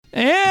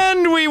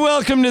And we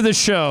welcome to the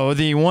show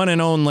the one and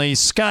only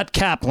Scott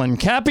Kaplan.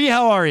 Cappy,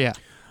 how are you?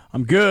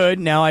 I'm good.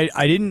 Now, I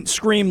didn't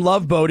scream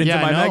Love Boat into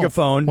my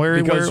megaphone.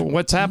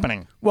 What's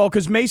happening? Well,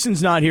 because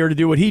Mason's not here to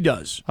do what he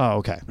does. Oh,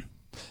 okay.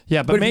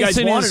 Yeah, but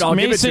Mason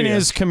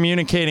is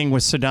communicating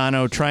with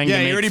Sedano, trying to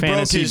make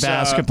fantasy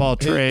basketball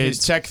trades.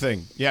 His tech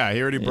thing. Yeah,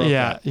 he already broke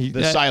that.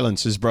 The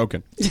silence is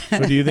broken.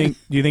 So do you think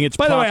it's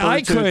by proper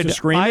the way, to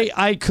scream?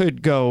 I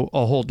could go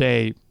a whole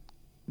day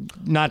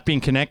not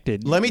being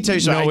connected. Let me tell you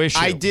something. No issue.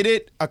 I did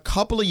it a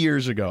couple of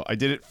years ago. I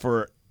did it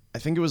for, I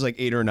think it was like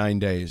 8 or 9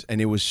 days,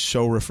 and it was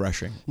so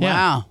refreshing. Yeah.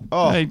 Wow.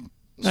 Oh,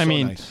 I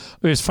mean, nice.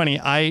 It was funny.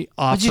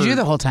 What'd you do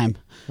the whole time?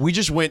 We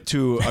just went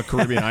to a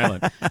Caribbean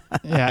island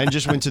and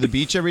just went to the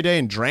beach every day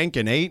and drank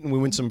and ate, and we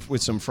went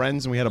with some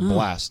friends, and we had a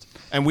blast.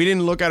 And we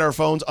didn't look at our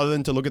phones other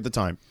than to look at the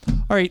time.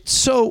 All right,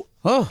 so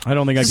I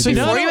don't think I could do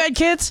that. Before you had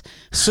kids?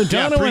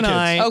 Sedano and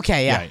I...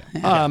 Okay, yeah.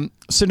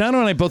 Sedano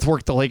and I both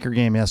worked the Laker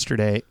game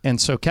yesterday,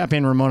 and so Cappy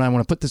and Ramona, I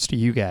want to put this to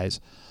you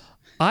guys.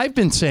 I've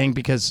been saying,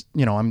 because,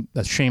 I'm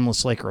a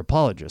shameless Laker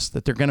apologist,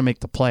 that they're going to make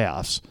the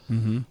playoffs.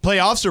 Mm-hmm.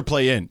 Playoffs or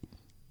play-in?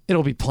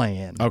 It'll be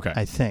play-in, okay.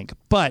 I think.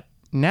 But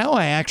now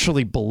I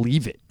actually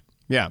believe it.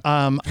 Yeah.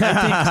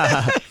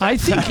 I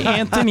think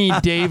Anthony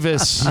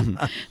Davis...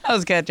 That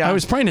was good, John. I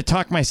was trying to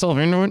talk myself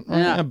into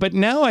it, but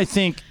now I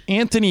think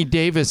Anthony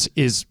Davis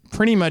is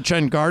pretty much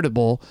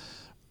unguardable.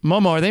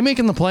 Momo, are they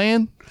making the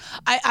play-in?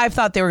 I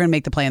thought they were going to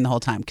make the play-in the whole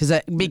time because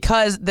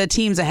the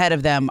teams ahead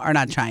of them are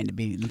not trying to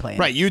be in the play-in.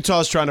 Right,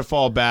 Utah's trying to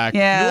fall back.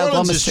 Yeah, New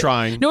Orleans is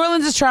trying. New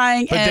Orleans is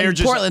trying, but and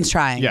Portland's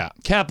trying. Yeah.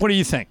 Cap, what do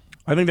you think?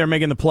 I think they're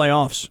making the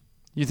playoffs.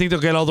 You think they'll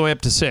get all the way up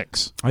to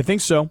 6? I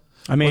think so.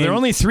 I mean, they're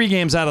only 3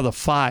 games out of the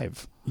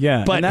 5.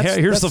 Yeah, but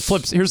here's the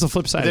flip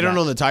side. They don't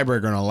know the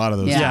tiebreaker on a lot of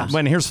those. Yeah.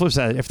 But here's the flip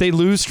side. If they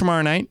lose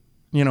tomorrow night,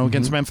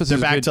 against Memphis, they're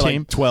is a back good to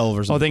team. Like 12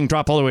 or something. Oh, they can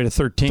drop all the way to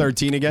 13.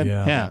 13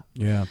 again?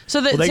 Yeah. So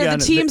the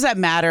teams that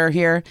matter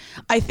here,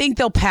 I think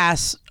they'll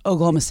pass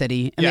Oklahoma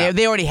City, and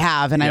they already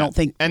have, and I don't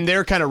think. And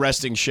they're kind of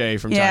resting Shea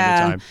from time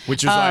to time,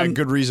 which is a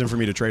good reason for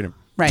me to trade him.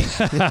 Right.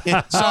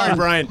 Sorry,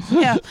 Brian.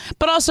 Yeah,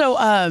 but also,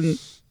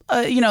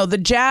 the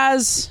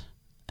Jazz.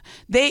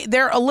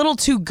 They're a little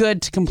too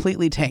good to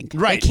completely tank.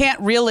 Right. They can't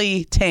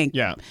really tank.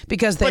 Yeah.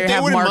 Because they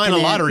have wouldn't mind a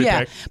lottery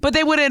pick. But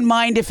they wouldn't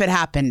mind if it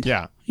happened.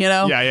 Yeah.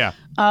 Yeah.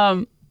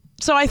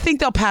 So I think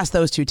they'll pass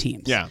those 2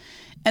 teams. Yeah.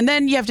 And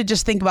then you have to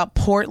just think about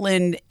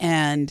Portland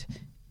and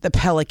the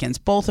Pelicans,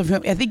 both of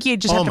whom. I think you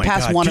just have to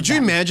pass one of them. Could you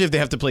imagine if they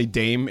have to play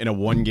Dame in a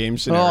 1-game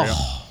scenario?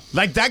 Oh.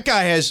 Like, that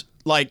guy has,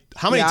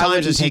 how many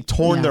times has he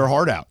torn their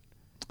heart out?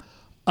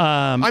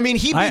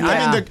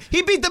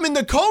 He beat them in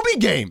the Kobe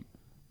game.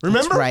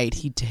 Remember? That's right,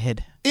 he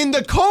did. In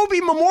the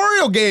Kobe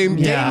Memorial game,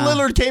 Dame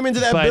Lillard came into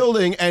that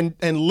building and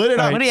lit it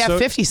up. What do you have,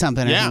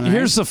 50-something? Yeah.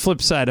 Here's the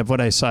flip side of what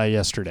I saw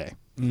yesterday.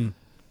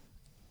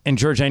 And,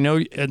 George, I know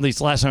at least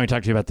last time I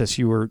talked to you about this,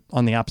 you were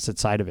on the opposite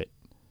side of it.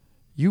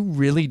 You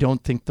really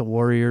don't think the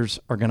Warriors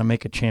are going to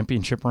make a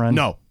championship run?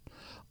 No.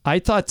 I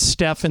thought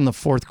Steph in the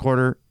fourth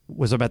quarter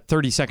was about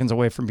 30 seconds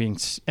away from being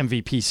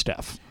MVP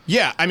Steph.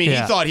 Yeah, he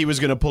thought he was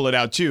going to pull it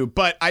out too.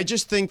 But I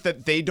just think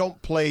that they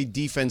don't play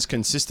defense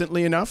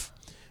consistently enough.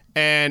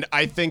 And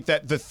I think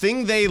that the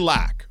thing they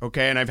lack,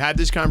 okay, and I've had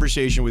this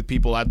conversation with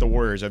people at the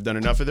Warriors. I've done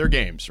enough of their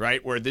games,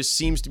 right, where this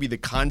seems to be the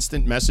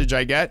constant message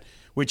I get,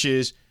 which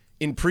is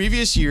in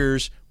previous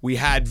years, we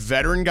had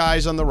veteran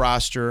guys on the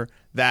roster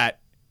that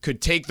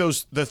could take the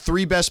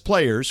 3 best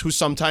players who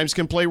sometimes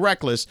can play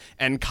reckless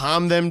and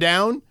calm them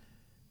down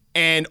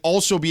and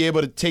also be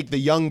able to take the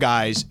young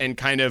guys and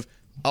kind of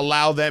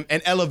allow them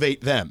and elevate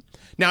them.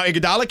 Now,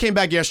 Iguodala came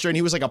back yesterday, and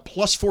he was like a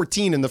plus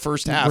 14 in the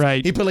first half.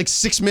 Right. He played like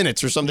 6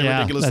 minutes or something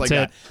ridiculous like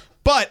that.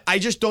 But I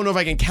just don't know if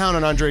I can count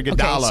on Andre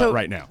Iguodala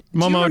right now.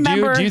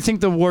 Momo, do you think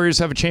the Warriors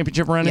have a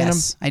championship run in them?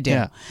 Yes, I do.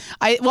 Yeah.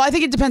 I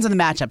think it depends on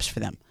the matchups for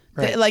them.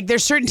 Right.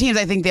 There's certain teams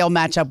I think they'll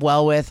match up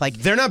well with.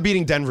 They're not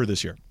beating Denver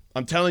this year.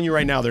 I'm telling you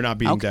right now, they're not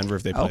beating Denver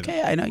if they play them.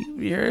 Okay, I know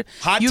you're.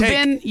 Hot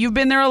take. You've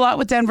been there a lot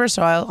with Denver,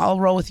 so I'll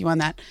roll with you on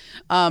that.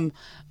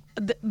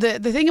 The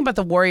thing about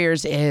the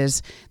Warriors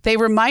is they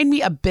remind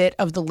me a bit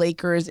of the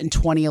Lakers in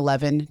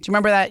 2011. Do you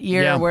remember that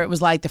year where it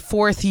was like the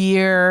 4th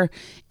year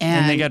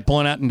and they got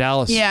blown out in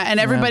Dallas? Yeah, and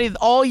everybody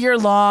all year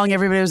long,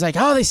 everybody was like,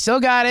 "Oh, they still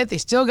got it. They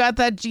still got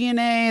that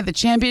GNA, the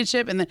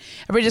championship," and then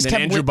everybody just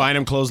kept. Andrew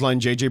Bynum clothesline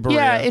JJ Barea.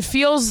 Yeah, it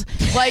feels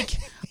like.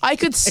 I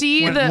could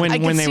see when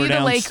they were the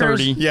down Lakers.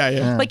 30.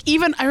 Yeah. Like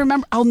even I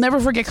remember, I'll never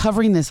forget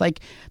covering this. Like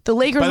the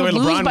Lakers By the way,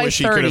 would lose LeBron by wish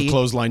 30. he could have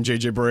clotheslined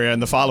JJ Barea in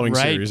the following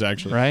series.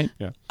 Actually, right?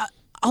 Yeah.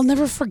 I'll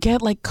never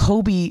forget like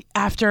Kobe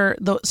after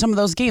some of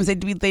those games.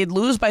 They'd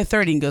lose by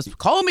 30 and goes,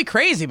 "Call me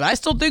crazy, but I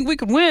still think we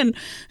could win."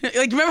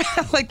 Like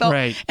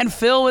remember, and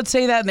Phil would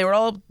say that, and they were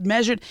all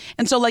measured.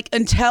 And so like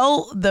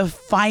until the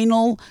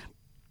final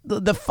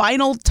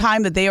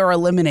time that they are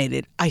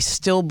eliminated, I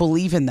still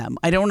believe in them.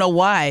 I don't know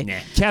why. Nah.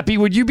 Cappy,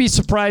 would you be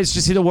surprised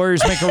to see the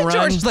Warriors make a run?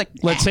 George's like,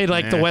 let's say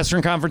the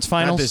Western Conference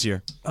Finals? Not this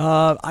year.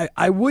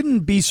 I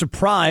wouldn't be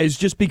surprised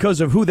just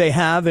because of who they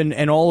have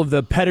and all of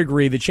the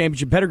pedigree, the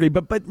championship pedigree.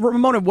 But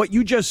Ramona, what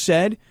you just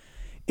said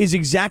is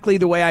exactly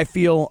the way I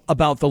feel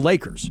about the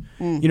Lakers.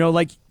 You know,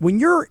 like when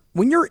you're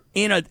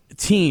in a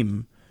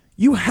team,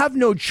 you have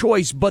no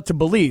choice but to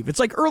believe. It's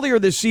like earlier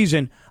this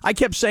season, I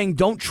kept saying,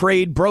 don't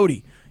trade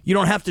Brody. You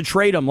don't have to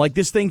trade him. Like,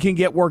 this thing can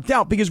get worked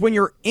out. Because when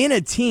you're in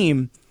a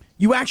team,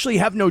 you actually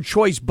have no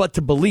choice but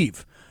to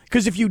believe.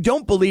 Because if you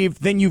don't believe,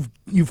 then you've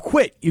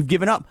quit. You've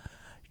given up.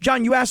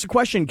 John, you asked the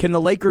question, can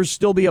the Lakers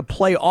still be a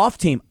playoff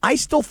team? I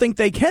still think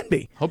they can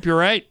be. Hope you're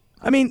right.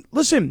 I mean,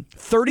 listen,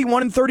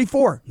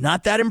 31-34,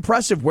 not that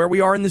impressive where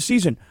we are in the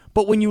season.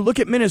 But when you look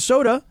at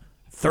Minnesota,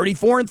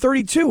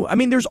 34-32. I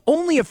mean, there's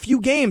only a few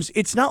games.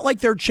 It's not like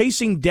they're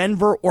chasing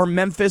Denver or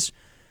Memphis.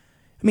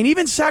 I mean,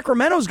 even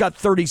Sacramento's got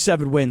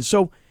 37 wins.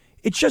 So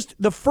it's just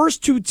the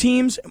first two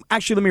teams.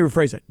 Actually, let me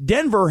rephrase it.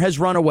 Denver has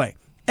run away.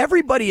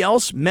 Everybody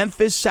else,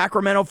 Memphis,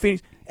 Sacramento,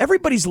 Phoenix,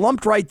 everybody's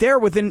lumped right there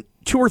within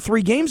 2 or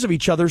 3 games of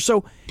each other.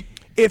 So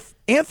if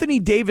Anthony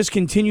Davis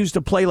continues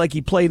to play like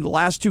he played the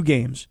last 2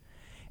 games,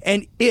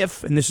 and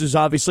this is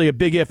obviously a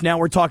big if, now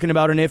we're talking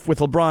about an if with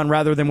LeBron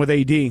rather than with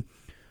AD.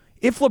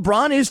 If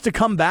LeBron is to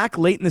come back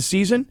late in the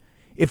season,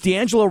 if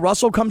D'Angelo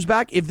Russell comes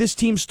back, if this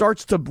team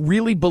starts to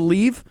really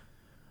believe,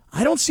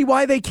 I don't see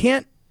why they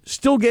can't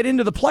still get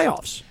into the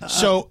playoffs.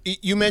 So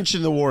you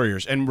mentioned the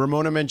Warriors, and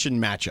Ramona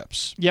mentioned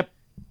matchups. Yep.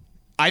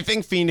 I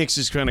think Phoenix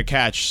is going to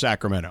catch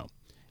Sacramento.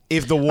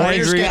 If the I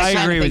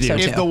agree with you.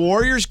 If the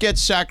Warriors get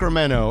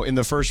Sacramento in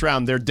the first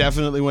round, they're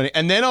definitely winning.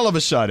 And then all of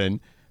a sudden,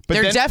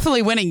 they're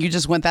definitely winning. You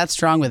just went that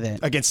strong with it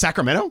against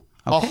Sacramento.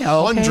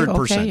 100%.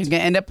 Okay. You're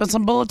gonna end up with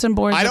some bulletin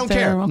boards. I don't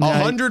care.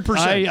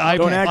 100%. I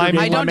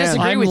don't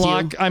disagree with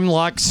you. I'm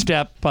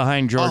lockstep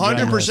behind Georgia.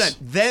 100%.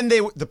 Then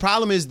the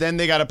problem is then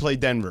they got to play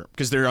Denver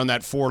because they're on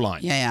that 4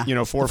 line. Yeah. You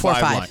know,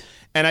 4-5 line.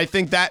 And I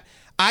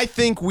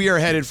think we are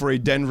headed for a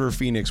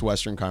Denver-Phoenix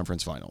Western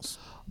Conference Finals.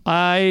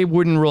 I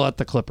wouldn't rule out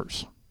the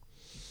Clippers.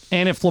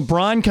 And if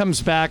LeBron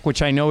comes back,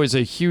 which I know is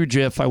a huge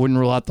if, I wouldn't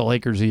rule out the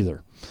Lakers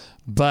either.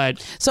 But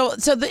so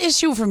the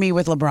issue for me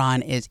with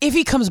LeBron is if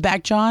he comes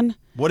back, John,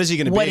 what is he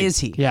going to be? What is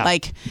he? Yeah.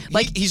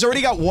 He's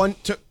already got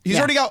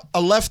already got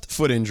a left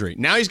foot injury.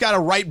 Now he's got a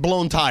right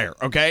blown tire.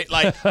 Okay,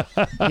 like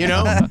you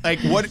know, like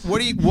what is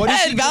he?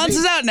 It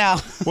balances out now.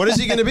 What is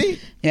he going to be?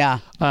 Yeah.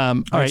 All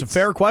right. It's a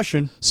fair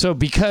question. So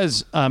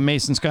because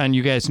Mason's gone,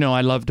 you guys know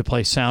I love to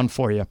play sound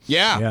for you.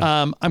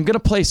 Yeah. I'm going to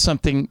play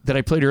something that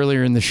I played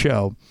earlier in the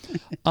show.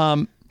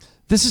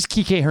 This is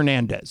Kike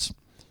Hernandez.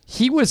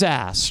 He was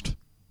asked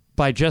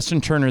by Justin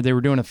Turner. They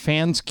were doing a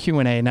fans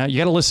Q&A. Now, you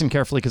got to listen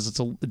carefully because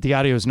the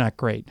audio is not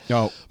great.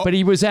 No. But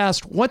he was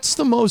asked, what's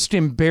the most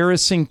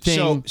embarrassing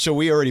thing? So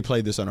we already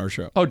played this on our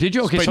show. Oh, did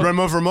you? Okay. But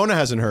Ramona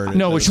hasn't heard it.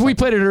 No, we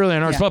played it earlier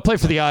on ours. But I'll play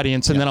for the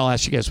audience, and then I'll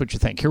ask you guys what you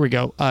think. Here we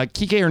go.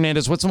 Kike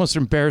Hernandez, what's the most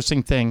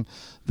embarrassing thing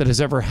that has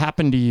ever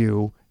happened to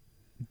you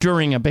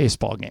during a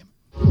baseball game?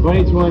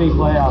 2020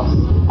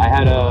 playoffs, I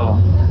had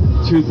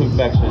a tooth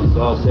infection,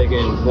 so I was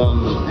taking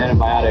some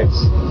antibiotics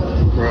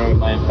for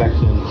my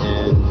infection,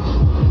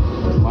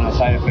 and one of the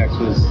side effects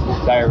was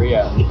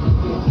diarrhea.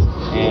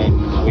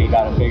 And we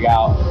got a big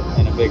out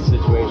in a big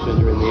situation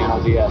during the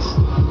NLDS,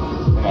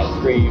 and I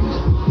screamed,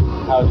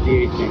 I was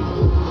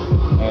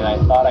DHing, and I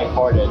thought I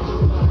farted.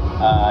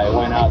 I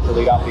went out to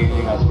lead off the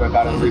inning, I struck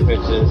out on 3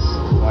 pitches.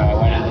 When I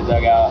went in the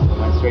dugout,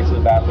 went straight to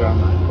the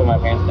bathroom, put my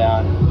pants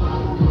down,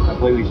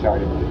 completely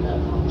started.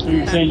 So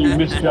you're saying you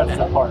misjudged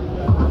the part?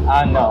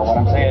 No, what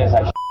I'm saying is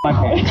I shit my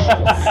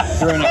pants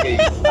during a game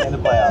in the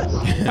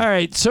playoffs. All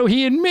right, so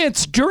he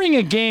admits during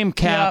a game,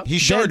 Cap, he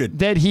sharded.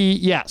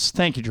 Yes,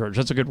 thank you, George.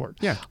 That's a good word.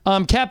 Yeah.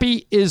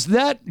 Cappy, does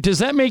that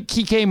make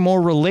Kike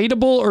more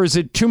relatable, or is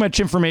it too much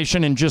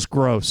information and just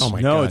gross? Oh my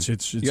No, God.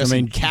 it's You I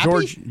mean,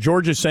 Cappy?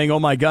 George is saying, oh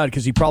my God,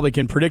 because he probably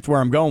can predict where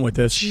I'm going with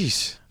this.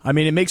 Jeez. I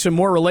mean, it makes him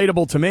more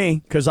relatable to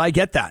me because I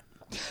get that.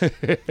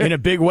 In a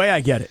big way,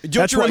 I get it.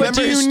 Don't you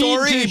remember his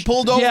story? He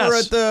pulled over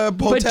at the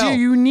hotel. But do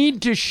you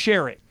need to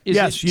share it? Is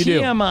Yes, it you do.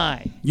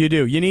 TMI? You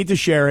do. You need to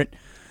share it.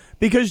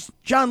 Because,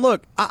 John,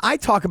 look, I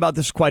talk about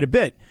this quite a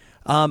bit.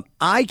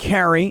 I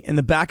carry in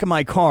the back of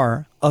my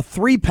car a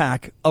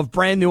 3-pack of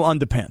brand new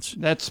underpants.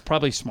 That's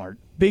probably smart.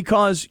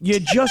 Because you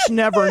just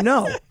never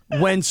know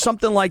when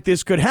something like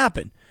this could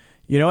happen.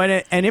 You know,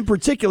 and in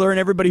particular, and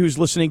everybody who's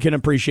listening can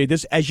appreciate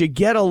this, as you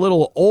get a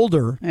little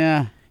older,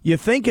 you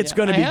think it's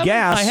going to be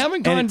gas,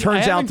 and it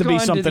turns out to be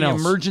something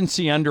else.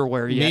 Emergency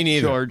underwear yet, Me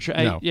neither. George.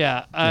 No.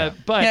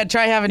 But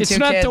try having it's two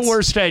not kids. the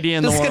worst idea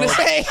in the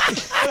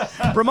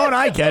world. Ramona,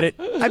 I get it.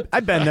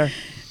 I've been there.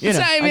 You know,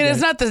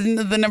 it's not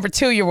the number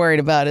 2 you're worried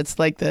about. It's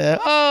like the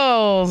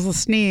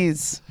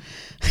sneeze.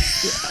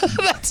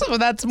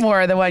 That's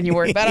more the one you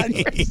worry about on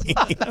your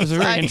side. That was a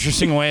very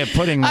interesting way of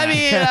putting that. I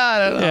mean,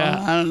 I don't know.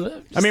 Yeah. I don't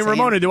know. I mean,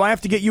 Ramona, do I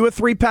have to get you a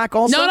 3-pack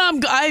also? No,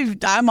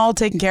 I'm all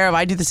taken care of.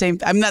 I do the same.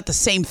 I'm not the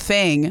same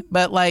thing,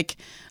 but like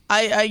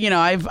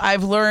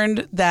I've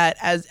learned that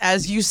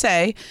as you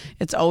say,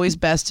 it's always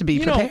best to be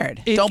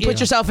prepared. Don't put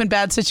yourself in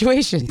bad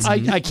situations.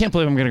 I can't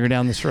believe I'm going to go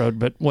down this road,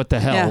 but what the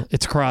hell? Yeah.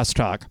 It's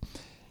crosstalk.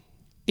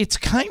 It's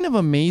kind of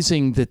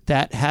amazing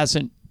that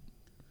hasn't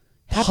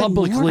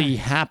publicly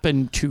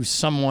happened to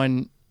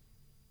someone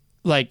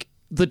like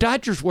the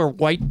Dodgers wear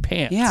white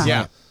pants.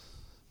 Yeah.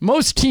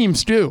 Most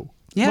teams do.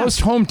 Yeah.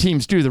 Most home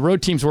teams do. The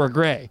road teams wear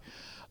gray.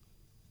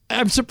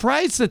 I'm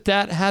surprised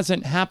that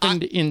hasn't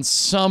happened in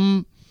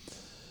some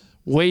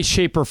way,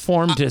 shape, or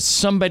form to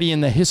somebody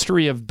in the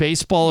history of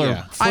baseball or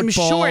football. I'm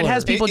sure it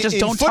has. People just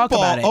don't talk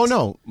about it. Oh,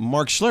 no.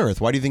 Mark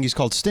Schlereth. Why do you think he's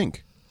called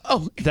Stink?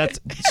 Oh, That's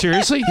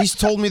seriously? He's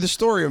told me the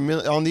story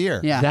on the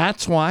air. Yeah.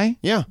 That's why?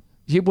 Yeah.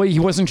 He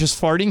wasn't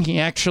just farting. He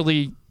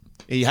actually...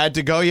 He had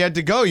to go.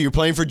 You're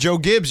playing for Joe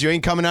Gibbs. You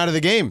ain't coming out of the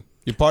game.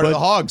 You're part of the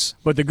Hogs.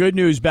 But the good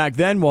news back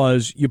then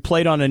was you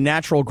played on a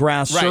natural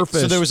grass surface.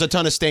 So there was a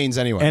ton of stains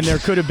anyway. And there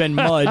could have been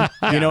mud,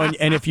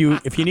 and if you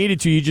needed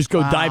to, you just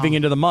go diving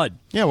into the mud.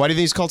 Yeah, why do you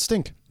think he's called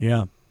Stink?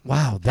 Yeah.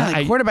 Wow.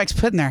 Quarterbacks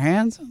putting their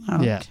hands.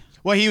 Yeah.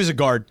 Well, he was a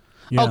guard.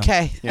 Yeah.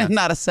 Okay, Yeah.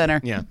 not a center.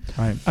 Yeah.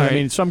 Right. I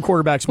mean, some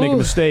quarterbacks make a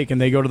mistake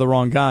and they go to the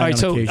wrong guy. All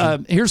right, on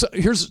occasion.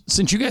 here's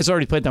since you guys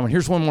already played that one,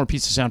 here's one more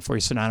piece of sound for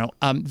you, Sonano.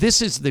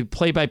 This is the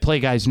play-by-play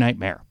guy's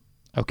nightmare.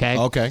 Okay.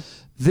 Okay.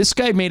 This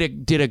guy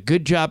did a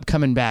good job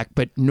coming back,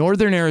 but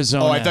Northern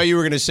Arizona. Oh, I thought you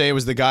were going to say it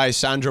was the guy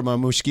Sandro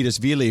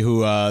Mamushkitasvili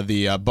who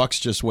the Bucks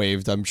just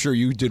waived. I'm sure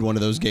you did one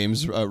of those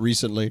games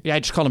recently. Yeah, I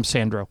just called him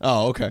Sandro.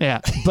 Oh, okay.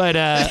 Yeah, but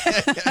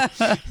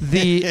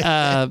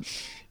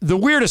the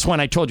weirdest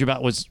one I told you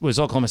about was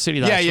Oklahoma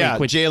City last week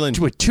with Jalen.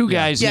 with two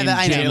guys named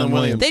I know. Jalen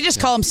Williams. They just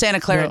call him Santa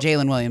Clara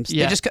Jalen Williams.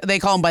 Yeah. They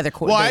call him by their.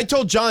 Well, I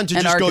told John to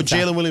just go Arkansas.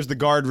 Jalen Williams the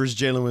guard versus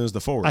Jalen Williams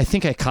the forward. I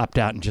think I copped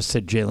out and just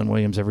said Jalen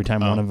Williams every time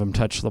one of them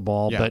touched the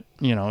ball, but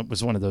it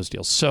was one of those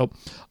deals. So,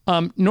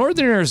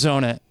 Northern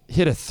Arizona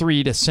hit a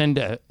 3 to send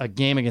a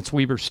game against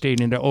Weber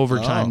State into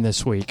overtime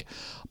this week,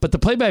 but the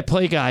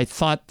play-by-play guy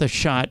thought the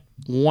shot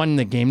won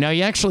the game. Now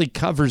he actually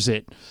covers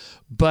it,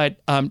 but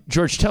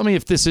George, tell me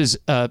if this is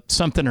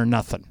something or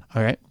nothing.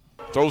 All right,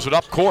 throws it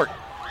up court.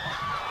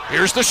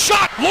 Here's the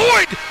shot.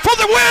 Lloyd for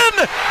the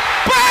win.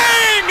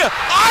 Bang!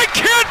 I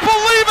can't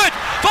believe it.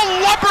 The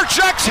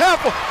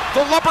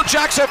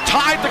Lumberjacks have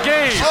tied the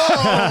game.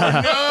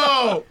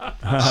 Oh no!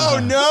 Oh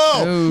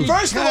no!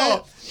 First of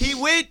all, he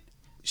went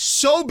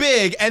so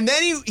big, and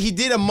then he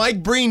did a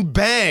Mike Breen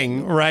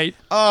bang. right?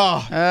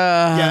 Oh,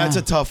 yeah, that's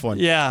a tough one.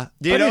 Yeah,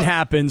 But it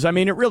happens. I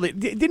mean, it really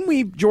didn't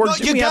we, George? No,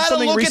 didn't you we have gotta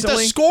something look recently? at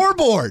the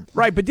scoreboard.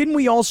 Right, but didn't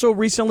we also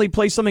recently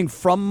play something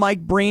from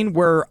Mike Breen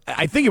where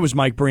I think it was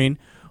Mike Breen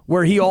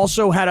where he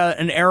also had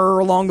an error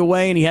along the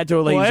way and he had to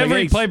like,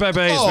 every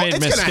play-by-play has made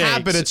it's mistakes. gonna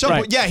happen at some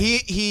point. Yeah,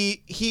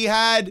 he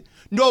had.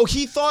 No,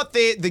 he thought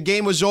the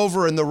game was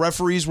over and the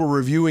referees were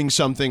reviewing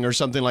something or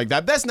something like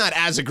that. That's not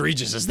as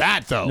egregious as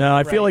that, though. No,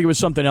 I feel like it was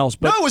something else.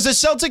 But no, it was the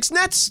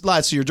Celtics-Nets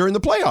last year during the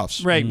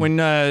playoffs. Right, when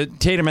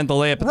Tatum had the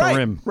layup at the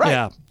rim.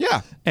 Right.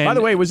 Yeah. And by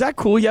the way, was that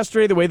cool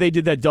yesterday, the way they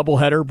did that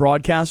doubleheader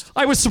broadcast?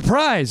 I was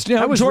surprised.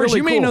 That was George, really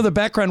you may cool. know the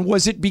background.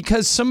 Was it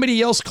because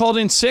somebody else called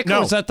in sick, or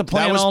was that the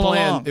plan all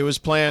along? It was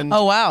planned.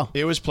 Oh, wow.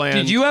 It was planned.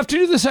 Did you have to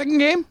do the second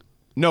game?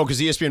 No,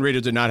 because ESPN Radio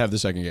did not have the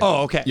second game.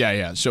 Oh, okay.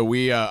 Yeah. So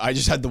I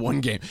just had the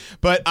one game.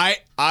 But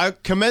I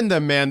commend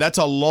them, man. That's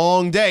a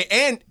long day.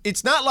 And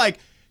it's not like,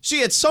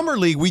 see, at Summer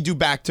League, we do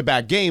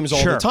back-to-back games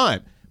all the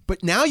time.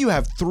 But now you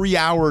have 3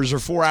 hours or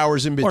 4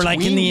 hours in between. Or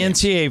like in the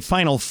games. NCAA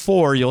Final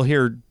Four, you'll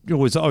hear it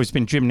was always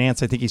been Jim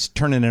Nance. I think he's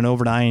turning it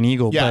over to Ian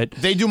Eagle. Yeah, but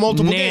they do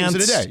multiple games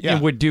in a day. Yeah.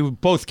 would do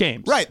both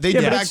games. Right, they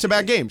do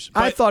back-to-back games.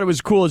 I thought it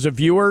was cool as a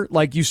viewer.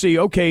 Like you see,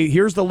 okay,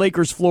 here's the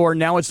Lakers floor,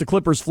 now it's the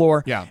Clippers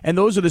floor. Yeah. And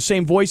those are the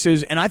same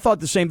voices. And I thought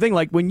the same thing.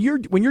 Like when you're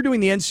doing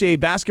the NCAA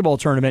basketball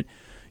tournament,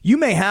 you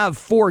may have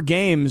 4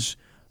 games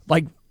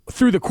like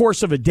through the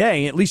course of a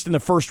day, at least in the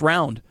first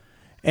round.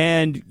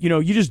 And,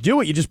 you just do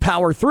it. You just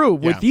power through.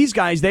 With these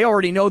guys, they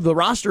already know the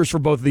rosters for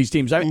both of these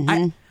teams. I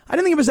didn't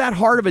think it was that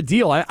hard of a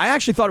deal. I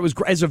actually thought it was,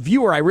 as a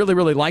viewer, I really,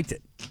 really liked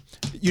it.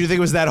 You didn't think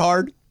it was that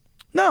hard?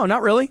 No,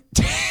 not really.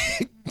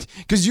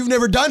 Because you've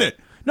never done it.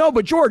 No,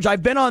 but George,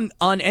 I've been on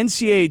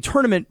NCAA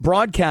tournament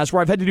broadcasts where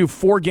I've had to do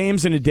 4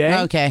 games in a day.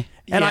 Okay.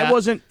 And I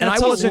wasn't. And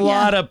That's I wasn't. a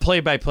lot of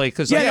play-by-play.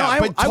 Because Yeah,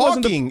 no, but I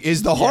wasn't talking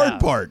is the hard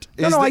part.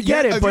 No, I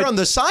get it, If but you're on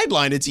the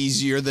sideline, it's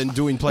easier than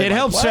doing play. it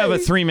helps to have a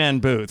 3-man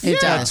booth. It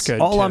does. That's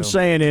good. all too. I'm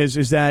saying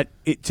is that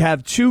to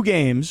have 2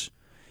 games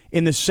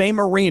in the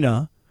same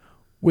arena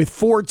with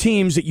 4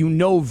 teams that you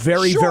know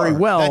very, very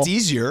well. That's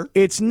easier.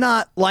 It's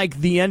not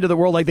like the end of the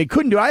world. Like they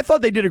couldn't do. I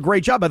thought they did a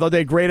great job. I thought they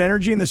had great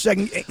energy in the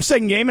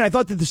second game, and I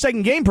thought that the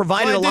second game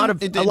provided a lot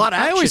of action.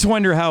 I always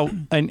wonder how,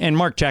 and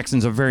Mark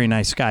Jackson's a very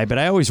nice guy, but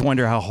I always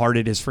wonder how hard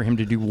it is for him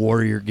to do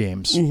Warrior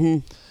games. Mm-hmm.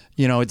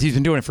 He's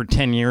been doing it for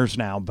 10 years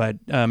now, but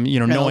knowing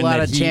a lot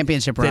that of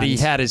championship that he runs.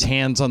 had his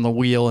hands on the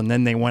wheel and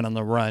then they went on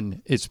the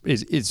run, it's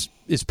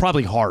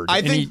probably hard. I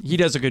and think he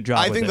does a good job.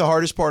 I with think it. the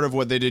hardest part of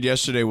what they did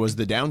yesterday was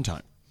the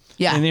downtime.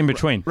 Yeah. And in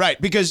between. Right,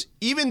 because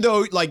even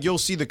though you'll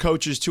see the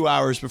coaches 2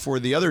 hours before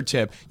the other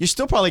tip, you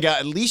still probably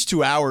got at least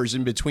 2 hours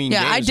in between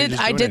Yeah, games.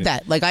 I did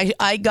that. Like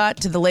I got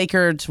to the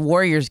Lakers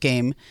Warriors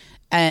game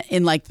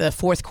in like the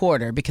fourth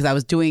quarter because I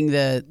was doing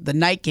the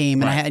night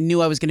game and I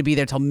knew I was going to be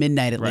there till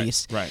midnight at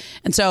least. Right.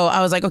 And so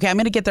I was like, okay, I'm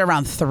going to get there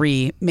around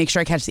 3, make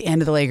sure I catch the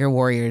end of the Laker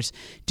Warriors,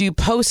 do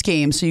post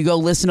game. So you go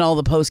listen to all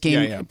the post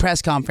game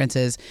press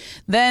conferences.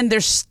 Then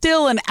there's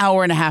still an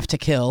hour and a half to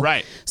kill.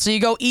 Right. So you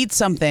go eat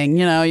something,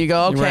 you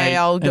go, okay,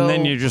 I'll go. And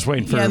then you're just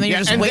waiting for and then you're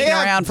just waiting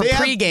around for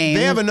pregame.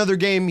 They have another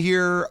game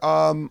here.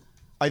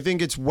 I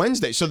think it's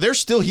Wednesday. So they're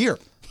still here.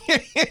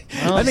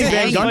 I think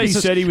Van Gundy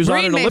said he was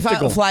on an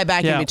elliptical. Fly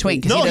back in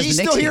between. No, he's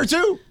still here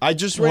too. I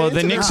just ran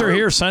the Knicks are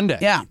here Sunday.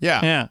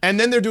 Yeah. And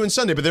then they're doing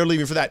Sunday, but they're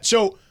leaving for that.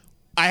 So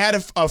I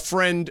had a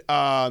friend,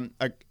 a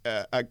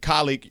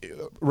colleague,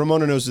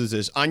 Ramona knows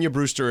this. Anya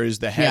Brewster is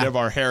the head of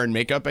our hair and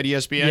makeup at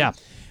ESPN. Yeah.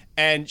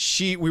 And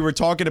we were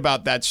talking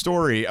about that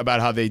story about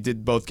how they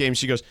did both games.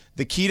 She goes,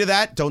 the key to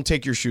that, don't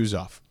take your shoes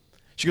off.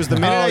 She goes, the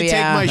minute I take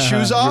my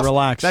shoes off,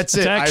 relax. That's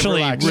It's it.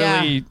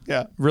 actually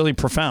really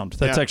profound.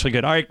 That's actually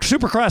good. All right,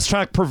 Supercross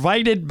Talk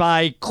provided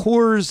by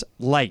Coors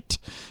Light,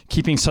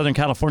 keeping Southern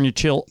California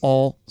chill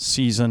all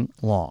season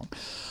long.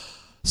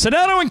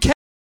 Sedano and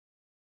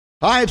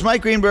Hi, it's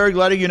Mike Greenberg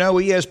letting you know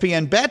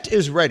ESPN Bet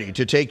is ready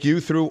to take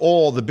you through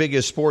all the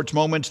biggest sports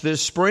moments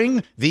this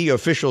spring. The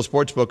official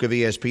sportsbook of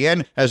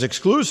ESPN has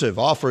exclusive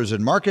offers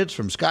and markets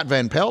from Scott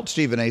Van Pelt,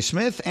 Stephen A.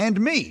 Smith,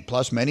 and me,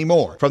 plus many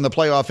more. From the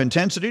playoff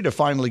intensity to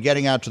finally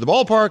getting out to the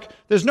ballpark,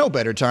 there's no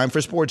better time for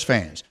sports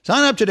fans.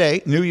 Sign up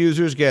today. New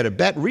users get a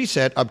bet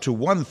reset up to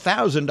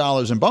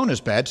 $1,000 in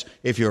bonus bets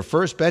if your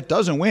first bet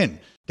doesn't win.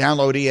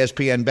 Download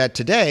ESPN Bet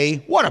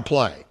today. What a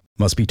play.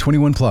 Must be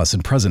 21 plus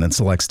and present in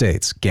select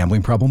states.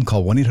 Gambling problem?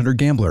 Call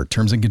 1-800-GAMBLER.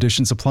 Terms and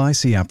conditions apply.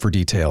 See app for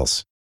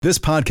details. This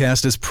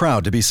podcast is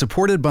proud to be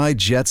supported by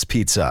Jets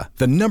Pizza,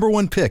 the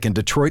 #1 pick in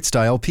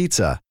Detroit-style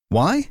pizza.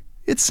 Why?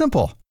 It's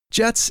simple.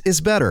 Jets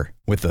is better.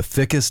 With the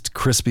thickest,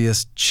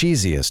 crispiest,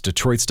 cheesiest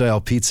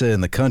Detroit-style pizza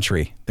in the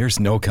country, there's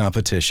no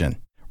competition.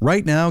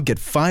 Right now, get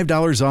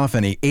 $5 off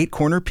any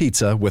 8-corner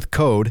pizza with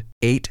code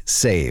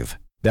 8SAVE.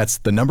 That's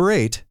the number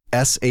 8,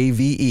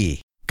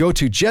 SAVE. Go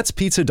to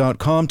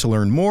jetspizza.com to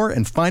learn more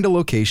and find a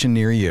location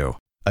near you.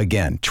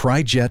 Again,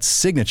 try Jet's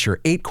signature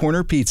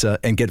 8-corner pizza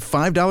and get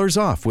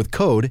 $5 off with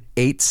code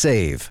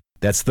 8SAVE.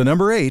 That's the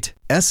number 8,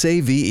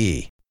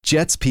 SAVE.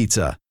 Jet's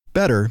Pizza.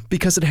 Better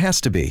because it has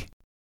to be.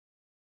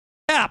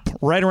 App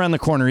right around the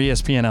corner,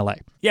 ESPN LA.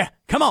 Yeah,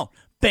 come on.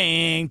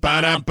 Bang,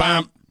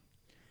 ba-da-bum.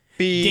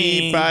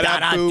 Beep,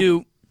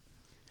 ba-da-do.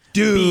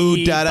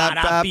 Do,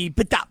 da-da-bop. Beep,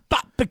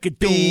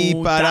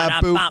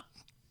 ba-da-bop.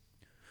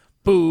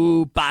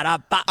 Boo,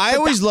 ba-da-bop. I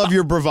always love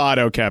your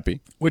bravado,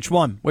 Cappy. Which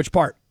one? Which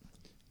part?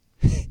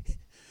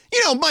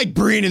 Mike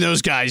Breen and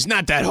those guys,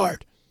 not that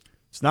hard.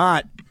 It's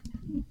not.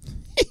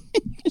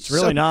 It's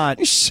really not.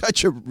 You're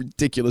such a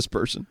ridiculous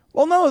person.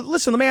 Well, no,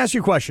 listen, let me ask you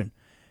a question.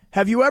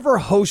 Have you ever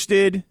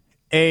hosted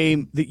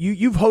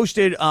you've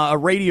hosted a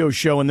radio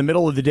show in the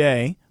middle of the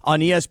day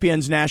on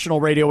ESPN's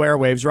national radio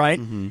airwaves, right?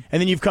 Mm-hmm.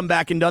 And then you've come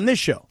back and done this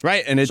show.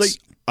 Right, and it's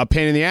a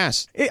pain in the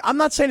ass. I'm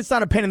not saying it's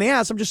not a pain in the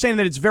ass. I'm just saying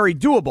that it's very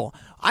doable.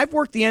 I've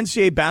worked the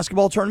NCAA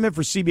basketball tournament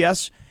for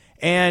CBS,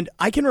 and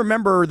I can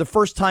remember the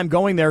first time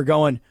going there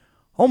going,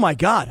 oh, my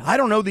God, I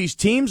don't know these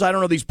teams. I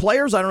don't know these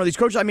players. I don't know these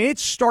coaches. I mean,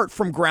 it's start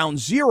from ground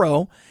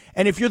zero.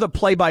 And if you're the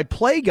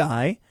play-by-play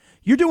guy,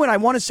 you're doing, I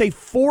want to say,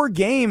 4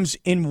 games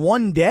in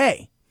one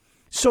day.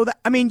 So,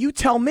 you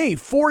tell me,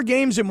 4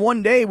 games in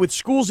one day with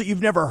schools that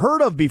you've never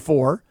heard of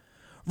before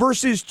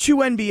versus 2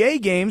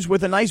 NBA games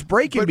with a nice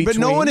break in between. But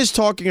no one is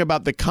talking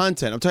about the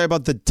content. I'm talking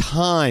about the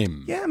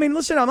time. Yeah,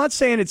 listen, I'm not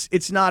saying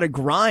it's not a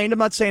grind. I'm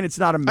not saying it's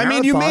not a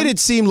marathon. You made it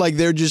seem like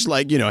they're just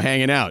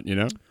hanging out,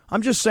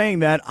 I'm just saying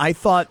that I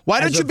thought. Why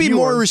don't you be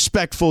more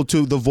respectful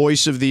to the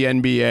voice of the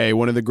NBA,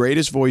 one of the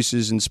greatest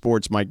voices in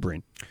sports, Mike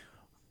Breen?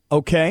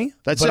 Okay,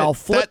 but I'll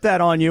flip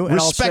that on you, and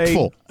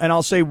respectful.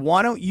 I'll say,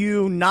 why don't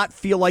you not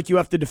feel like you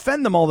have to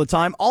defend them all the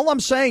time? All I'm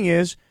saying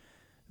is,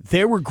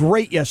 they were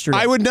great yesterday.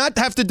 I would not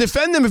have to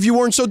defend them if you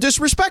weren't so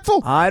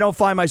disrespectful. I don't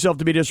find myself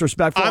to be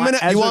disrespectful.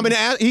 You want me to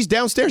ask? He's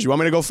downstairs. You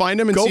want me to go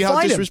find him and see how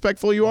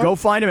disrespectful you are? Go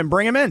find him and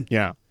bring him in.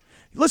 Yeah.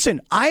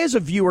 Listen, I, as a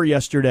viewer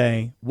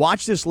yesterday,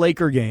 watched this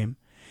Laker game,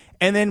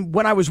 and then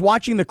when I was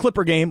watching the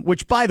Clipper game,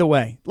 which, by the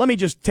way, let me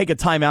just take a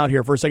time out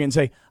here for a second and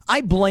say,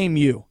 I blame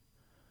you.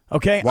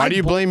 Okay? Why do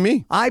you blame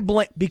me?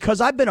 Because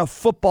I've been a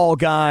football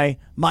guy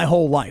my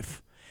whole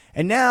life.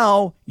 And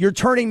now you're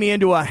turning me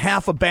into a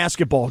half a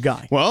basketball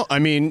guy. Well,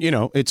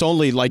 it's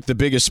only like the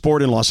biggest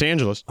sport in Los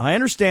Angeles. I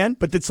understand,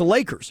 but it's the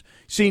Lakers.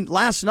 See,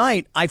 last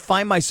night I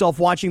find myself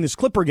watching this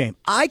Clipper game.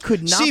 I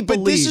could not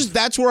believe. But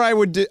that's where I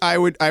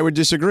would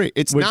disagree.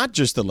 It's not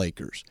just the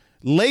Lakers.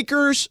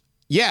 Lakers,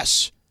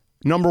 yes,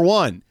 number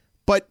one.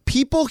 But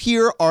people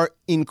here are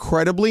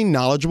incredibly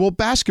knowledgeable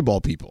basketball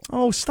people.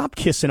 Oh, stop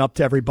kissing up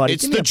to everybody.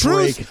 It's the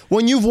truth.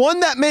 When you've won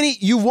that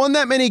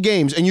many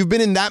games, and you've been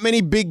in that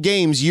many big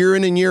games year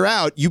in and year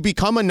out, you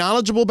become a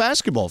knowledgeable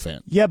basketball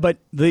fan. Yeah, but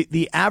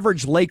the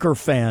average Laker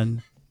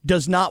fan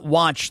does not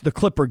watch the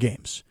Clipper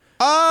games.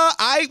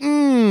 I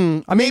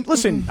mean,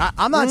 listen,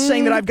 I'm not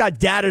saying that I've got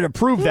data to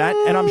prove that,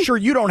 and I'm sure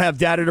you don't have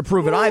data to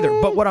prove it either.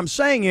 But what I'm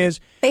saying is...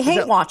 They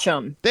hate watch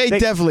them. They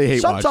definitely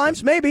hate watch them.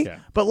 Sometimes, maybe. Yeah.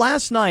 But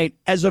last night,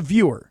 as a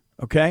viewer,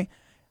 okay,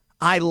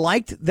 I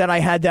liked that I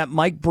had that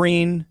Mike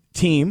Breen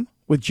team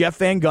with Jeff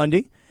Van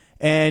Gundy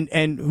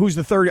and who's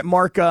the third?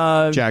 Mark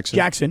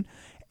Jackson.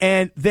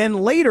 And then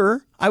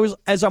later,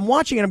 as I'm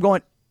watching it, I'm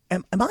going,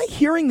 am I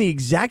hearing the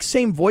exact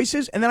same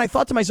voices? And then I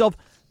thought to myself,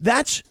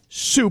 that's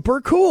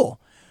super cool.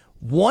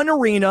 One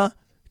arena,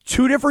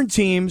 two different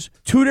teams,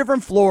 two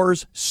different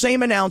floors,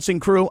 same announcing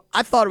crew.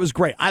 I thought it was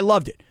great. I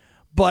loved it.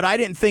 But I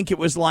didn't think it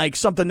was like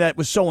something that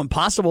was so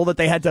impossible that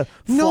they had to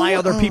fly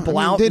other people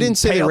out. They didn't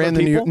say they ran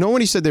the New York. No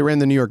Nobody said they ran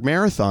the New York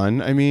Marathon.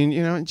 I mean,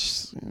 I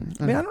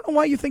don't know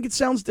why you think it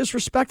sounds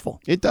disrespectful.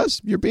 It does.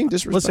 You're being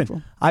disrespectful.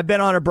 Listen, I've been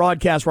on a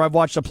broadcast where I've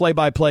watched a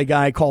play-by-play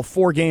guy call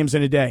 4 games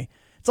in a day.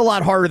 It's a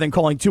lot harder than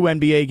calling 2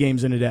 NBA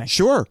games in a day.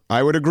 Sure,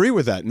 I would agree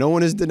with that. No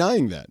one is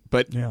denying that.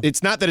 But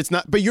It's not that it's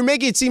not. But you're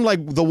making it seem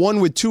like the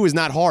one with 2 is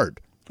not hard.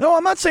 No,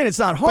 I'm not saying it's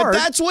not hard. But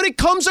that's what it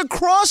comes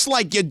across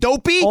like, you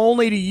dopey.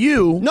 Only to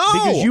you. No,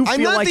 because you feel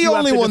I'm not like the you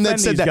only have to one that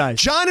defend said these that.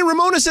 guys. John and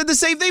Ramona said the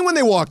same thing when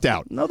they walked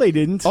out. No, they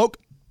didn't. Oh,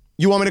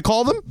 you want me to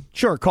call them?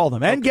 Sure, call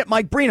them. And get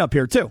Mike Breen up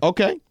here, too.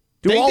 Okay.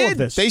 Do all of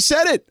this. They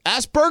said it.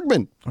 Ask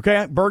Bergman.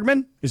 Okay,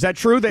 Bergman? Is that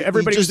true?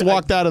 Everybody just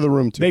walked out of the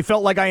room, too. They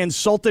felt like I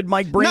insulted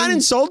Mike Breen? Not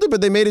insulted,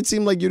 but they made it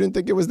seem like you didn't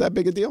think it was that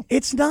big a deal.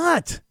 It's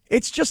not.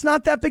 It's just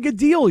not that big a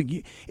deal.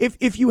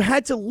 If you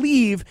had to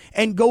leave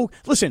and go...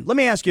 Listen, let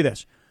me ask you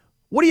this.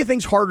 What do you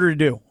think's harder to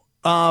do?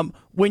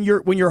 When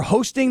you're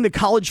hosting the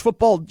college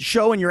football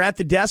show and you're at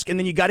the desk and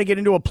then you got to get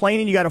into a plane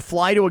and you got to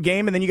fly to a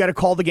game and then you got to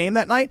call the game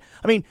that night?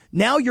 I mean,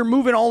 now you're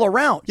moving all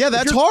around. Yeah,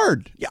 that's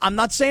hard. Yeah, I'm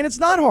not saying it's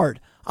not hard.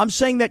 I'm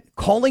saying that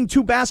calling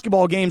 2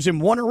 basketball games in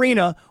one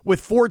arena with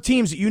 4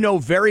 teams that you know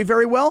very,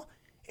 very well,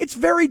 it's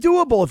very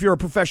doable if you're a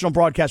professional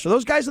broadcaster.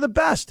 Those guys are the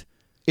best.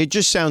 It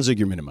just sounds like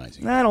you're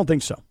minimizing. I don't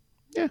think so.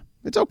 Yeah,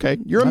 it's okay.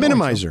 You're a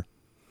minimizer.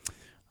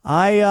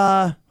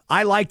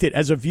 I liked it.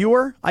 As a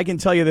viewer, I can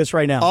tell you this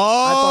right now. Oh,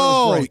 I thought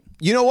it was great.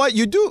 You know what?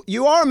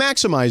 You are a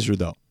maximizer,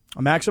 though.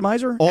 A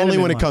maximizer? Only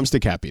when it comes to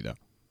Cappy, though.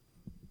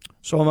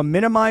 So I'm a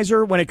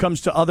minimizer when it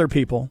comes to other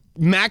people.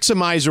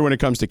 Maximizer when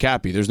it comes to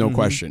Cappy. There's no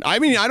question. I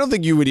mean, I don't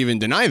think you would even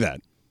deny that.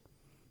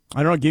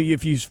 I don't know.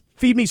 If you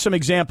feed me some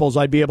examples,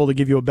 I'd be able to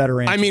give you a better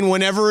answer. I mean,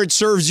 whenever it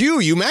serves you,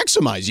 you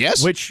maximize,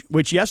 yes?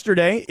 Which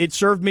yesterday, it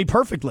served me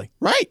perfectly.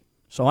 Right.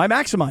 So I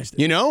maximized it.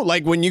 You know,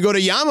 like when you go to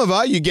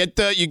Yamava, you get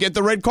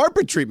the red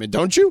carpet treatment,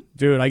 don't you?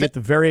 Dude, I get the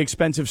very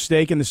expensive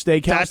steak in the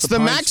steakhouse. That's the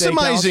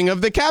maximizing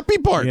of the Cappy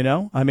part. You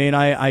know, I mean,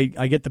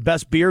 I get the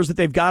best beers that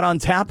they've got on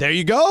tap. There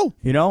you go.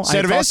 You know,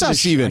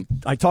 Cervezas even.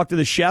 I talk to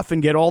the chef and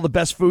get all the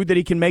best food that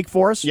he can make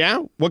for us.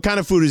 Yeah? What kind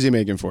of food is he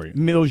making for you?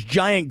 Those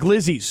giant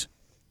glizzies.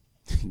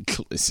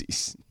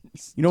 Glizzies.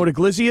 You know what a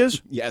glizzy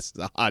is? Yes, it's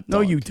a hot dog.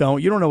 No, you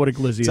don't. You don't know what a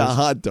glizzy is. It's a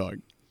hot dog.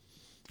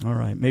 All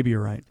right. Maybe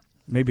you're right.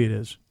 Maybe it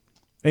is.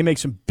 They make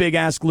some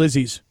big-ass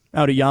glizzies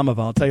out of Yamava.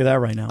 I'll tell you that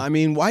right now. I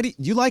mean, why do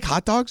you like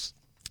hot dogs?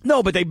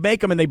 No, but they make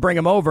them and they bring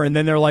them over, and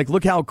then they're like,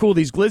 look how cool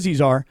these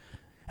glizzies are.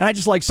 And I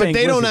just like saying But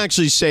they glizzy. don't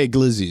actually say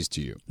glizzies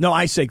to you. No,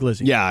 I say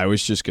glizzy. Yeah, I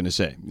was just going to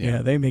say.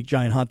 Yeah, they make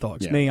giant hot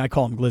dogs. Yeah. Me, I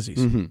call them glizzies.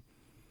 Mm-hmm.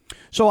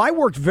 So I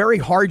worked very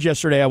hard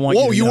yesterday.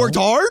 Whoa, you worked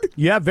hard?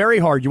 Yeah, very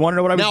hard. You want to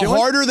know what I was doing? Now,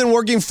 harder than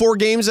working 4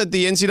 games at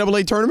the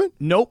NCAA tournament?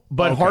 Nope,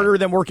 but harder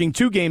than working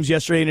 2 games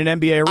yesterday in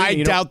an NBA arena.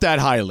 I doubt that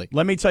highly.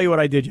 Let me tell you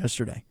what I did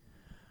yesterday.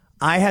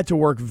 I had to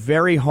work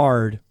very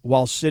hard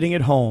while sitting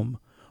at home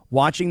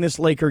watching this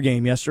Laker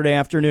game yesterday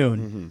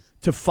afternoon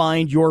to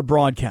find your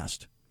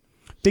broadcast.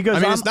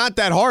 Because it's not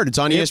that hard. It's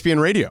on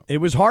ESPN Radio. It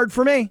was hard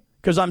for me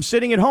because I'm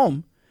sitting at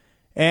home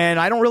and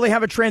I don't really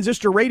have a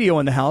transistor radio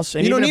in the house.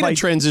 And you don't need a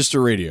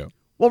transistor radio.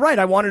 Well, right.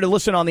 I wanted to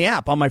listen on the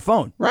app on my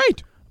phone.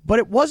 Right. But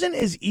it wasn't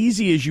as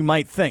easy as you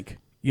might think,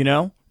 you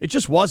know? It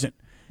just wasn't.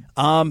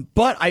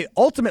 But I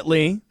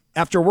ultimately,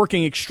 after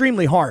working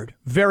extremely hard,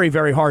 very,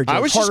 very hard. I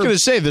was just going to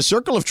say, the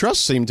Circle of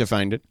Trust seemed to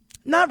find it.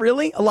 Not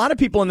really. A lot of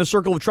people in the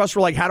Circle of Trust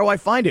were like, how do I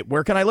find it?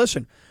 Where can I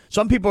listen?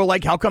 Some people are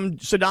like, how come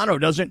Sedano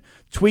doesn't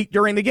tweet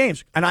during the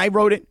games? And I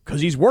wrote it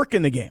because he's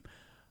working the game.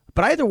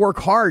 But I had to work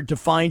hard to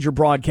find your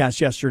broadcast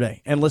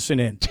yesterday and listen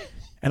in.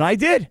 And I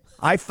did.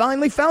 I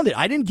finally found it.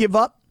 I didn't give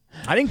up.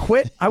 I didn't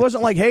quit. I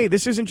wasn't like, hey,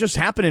 this isn't just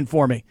happening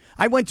for me.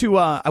 I went to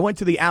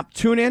the app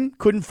TuneIn,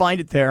 couldn't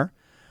find it there.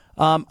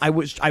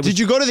 Did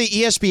you go to the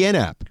ESPN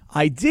app?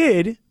 I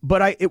did,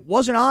 but it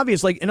wasn't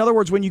obvious. Like, in other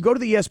words, when you go to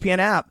the ESPN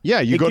app,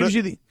 it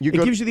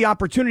gives you the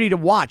opportunity to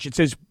watch. It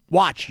says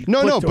watch.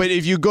 But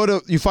if you go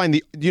to, do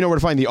you know where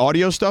to find the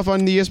audio stuff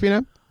on the ESPN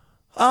app?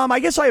 I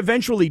guess I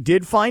eventually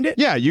did find it.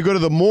 Yeah, you go to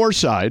the more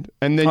side,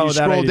 and then you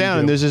scroll down,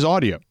 and there's his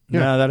audio. Yeah.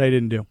 No, that I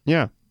didn't do.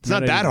 Yeah, it's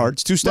not that hard.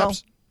 It's 2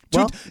 steps.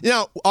 Most,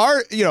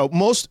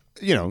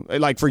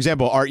 like, for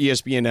example, our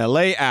ESPN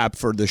LA app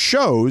for the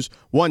shows,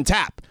 1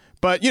 tap.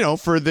 But,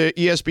 for the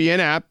ESPN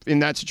app, in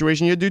that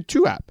situation, you do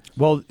 2 apps.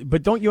 Well,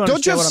 but don't you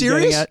understand Don't you have what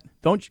Sirius? I'm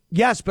getting at?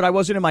 Yes, but I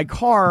wasn't in my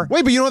car.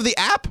 Wait, but you don't have the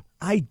app?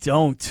 I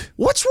don't.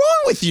 What's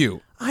wrong with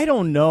you? I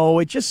don't know.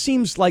 It just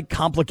seems like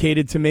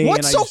complicated to me.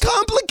 What's so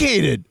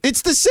complicated?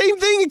 It's the same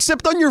thing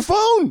except on your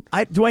phone.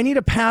 Do I need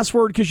a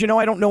password? Because,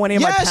 I don't know any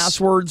of my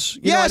passwords.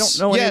 I don't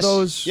know any of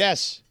those.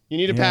 Yes. You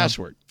need a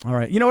password. All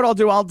right. You know what I'll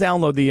do? I'll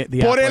download the app.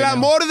 Por el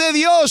amor de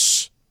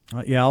Dios.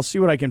 Yeah, I'll see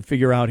what I can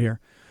figure out here.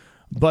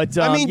 But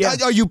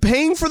are you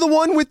paying for the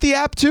one with the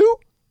app too?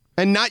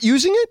 And not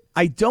using it?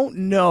 I don't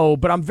know,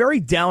 but I'm very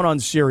down on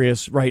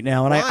Sirius right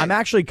now. And I'm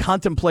actually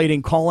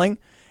contemplating calling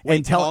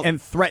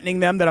and threatening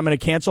them that I'm going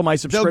to cancel my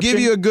subscription. They'll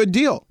give you a good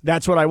deal.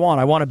 That's what I want.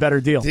 I want a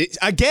better deal.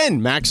 Again,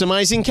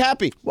 maximizing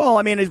Cappy. Well,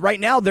 I mean, right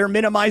now they're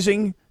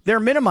minimizing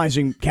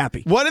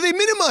Cappy. What are they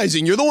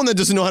minimizing? You're the one that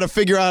doesn't know how to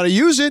figure out how to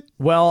use it.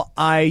 Well,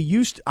 I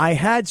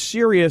had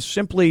Sirius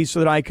simply so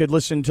that I could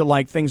listen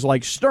to things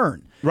like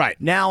Stern. Right.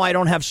 Now I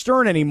don't have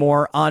Stern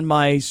anymore on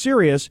my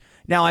Sirius.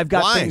 Now I've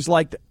got things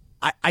like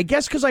I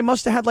guess because I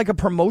must have had a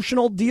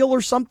promotional deal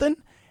or something.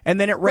 And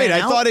then it ran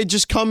out? I thought it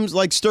just comes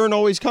like Stern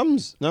always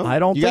comes. No? I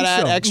don't think so. You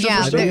got to add extra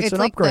Yeah, for Stern? it's an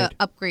like upgrade. the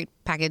upgrade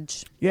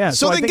package. Yeah.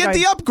 So then get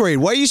the upgrade.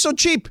 Why are you so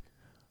cheap?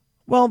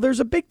 Well, there's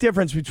a big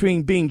difference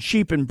between being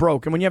cheap and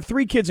broke. And when you have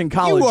 3 kids in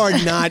college... You are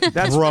not broke.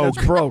 That's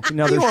broke.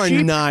 No, there's you are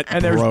cheap not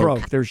and there's broke.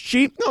 broke. There's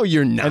cheap. No,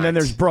 you're not. And then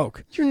there's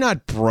broke. You're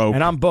not broke.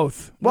 And I'm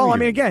both. Well, I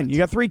mean, again, you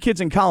got 3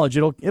 kids in college.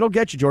 It'll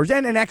get you, George.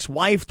 And an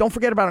ex-wife. Don't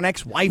forget about an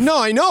ex-wife. No,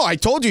 I know. I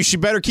told you she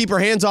better keep her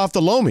hands off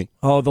the Lomi.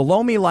 Oh, the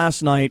Lomi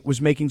last night was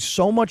making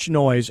so much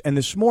noise. And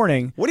this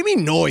morning... What do you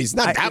mean noise?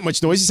 Not that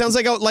much noise. It sounds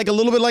like a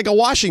little bit like a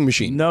washing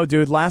machine. No,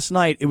 dude. Last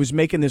night, it was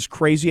making this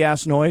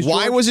crazy-ass noise.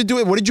 Why George. was it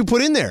doing? What did you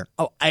put in there?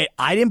 Oh,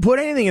 I didn't put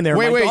anything in there.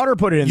 My daughter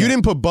put it in there. You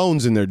didn't put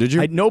bones in there, did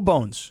you? No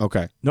bones.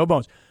 Okay. No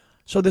bones.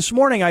 So this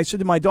morning I said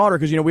to my daughter,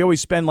 because, we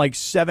always spend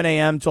 7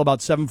 a.m. till about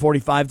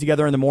 7:45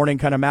 together in the morning,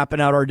 kind of mapping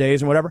out our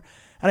days and whatever.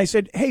 And I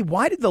said, hey,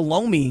 why did the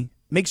Lomi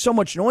make so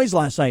much noise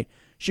last night?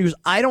 She goes,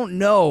 I don't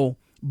know,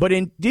 but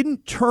it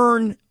didn't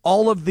turn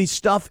all of the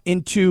stuff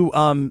into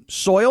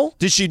soil.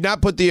 Did she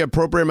not put the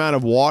appropriate amount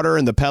of water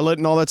and the pellet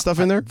and all that stuff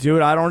in there?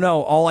 Dude, I don't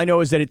know. All I know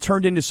is that it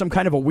turned into some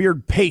kind of a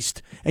weird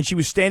paste, and she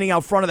was standing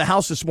out front of the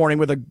house this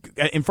morning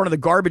in front of the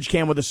garbage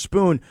can with a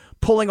spoon,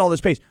 pulling all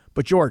this paste.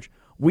 But George,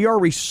 we are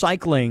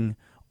recycling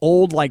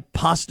old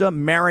pasta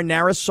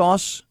marinara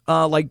sauce,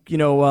 what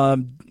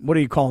do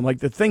you call them?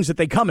 The things that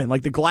they come in,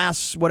 the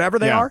glass, whatever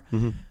they are.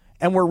 Mm-hmm.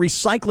 And we're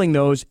recycling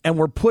those, and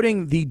we're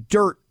putting the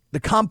dirt, the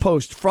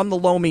compost from the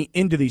Lomi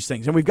into these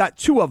things. And we've got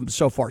 2 of them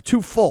so far,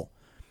 2 full.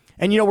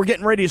 And, we're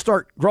getting ready to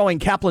start growing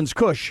Kaplan's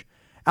Kush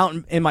out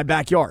in my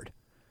backyard.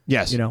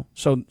 Yes.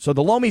 So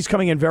the Lomi's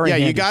coming in very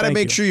handy. Yeah, you got to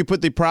make sure you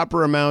put the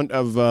proper amount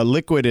of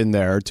liquid in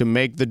there to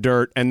make the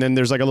dirt. And then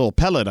there's a little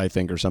pellet, I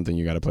think, or something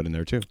you got to put in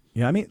there, too.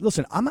 Yeah, I mean,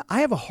 listen,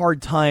 I have a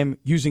hard time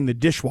using the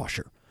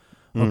dishwasher,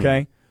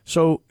 okay?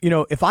 So,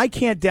 if I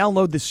can't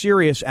download the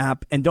Sirius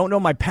app and don't know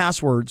my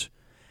passwords,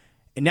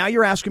 and now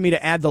you're asking me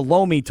to add the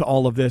Lomi to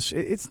all of this.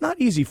 It's not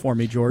easy for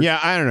me, George. Yeah,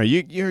 I don't know.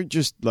 You're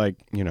just I'm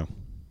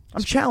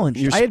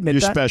challenged. I admit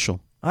you're that.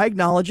 Special. I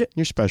acknowledge it.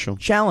 You're special.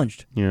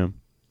 Challenged. Yeah.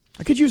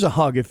 I could use a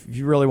hug if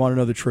you really want to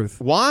know the truth.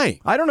 Why?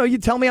 I don't know. You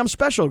tell me I'm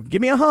special.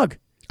 Give me a hug.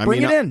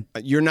 Bring it in.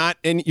 You're not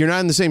in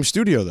the same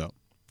studio, though.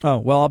 Oh,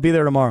 well, I'll be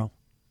there tomorrow.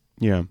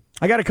 Yeah.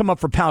 I got to come up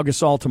for Pau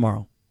Gasol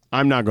tomorrow.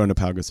 I'm not going to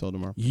Pau Gasol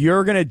tomorrow.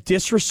 You're going to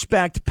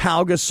disrespect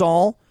Pau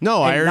Gasol?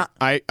 No,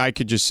 I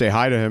could just say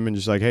hi to him and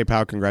just hey,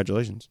 Pau,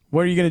 congratulations.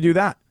 Where are you going to do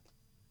that?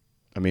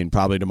 I mean,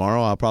 probably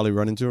tomorrow. I'll probably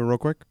run into him real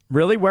quick.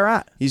 Really? Where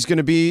at? He's going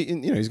to be,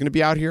 he's going to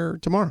be out here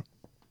tomorrow.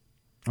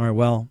 All right,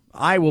 well,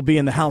 I will be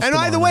in the house And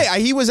tomorrow by the way,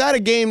 night. he was at a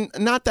game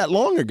not that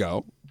long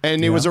ago,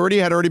 and it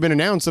had already been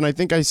announced, and I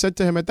think I said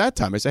to him at that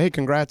time, I said, hey,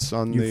 congrats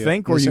on You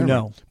think or the you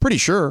ceremony. know? Pretty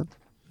sure.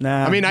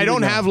 Nah. I mean, I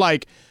don't have know.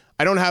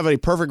 I don't have a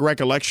perfect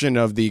recollection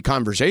of the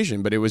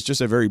conversation, but it was just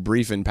a very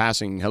brief and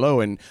passing hello,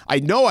 and I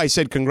know I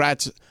said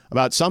congrats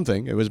about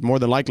something. It was more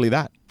than likely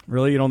that.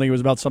 Really? You don't think it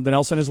was about something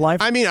else in his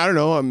life? I mean, I don't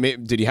know.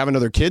 Did he have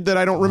another kid that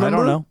I don't remember?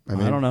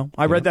 I don't know.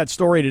 I read that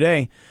story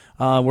today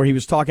where he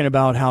was talking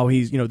about how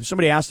he's,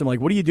 somebody asked him,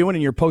 what are you doing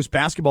in your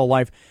post-basketball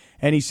life?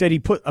 And he said he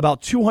put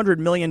about $200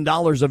 million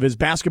of his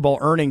basketball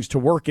earnings to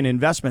work in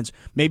investments.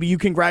 Maybe you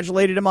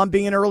congratulated him on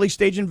being an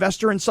early-stage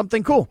investor in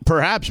something cool.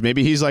 Perhaps.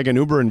 Maybe he's like an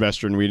Uber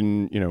investor and we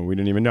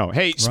didn't even know.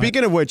 Hey,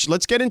 speaking of which,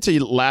 let's get into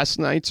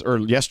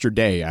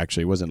yesterday,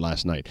 actually. It wasn't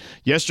last night.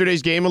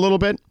 Yesterday's game a little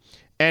bit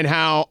and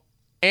how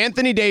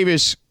Anthony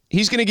Davis,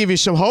 he's going to give you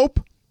some hope,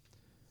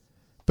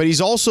 but he's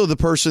also the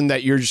person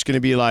that you're just going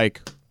to be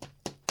like,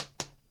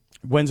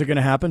 when's it going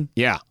to happen?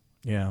 Yeah.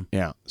 Yeah.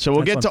 Yeah. So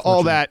we'll get to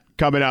all that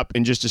coming up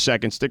in just a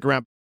second. Stick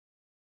around.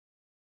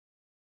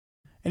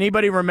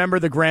 Anybody remember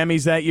the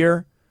Grammys that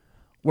year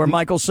where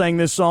Michael sang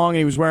this song and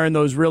he was wearing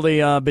those really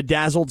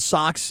bedazzled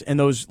socks and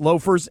those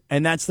loafers?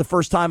 And that's the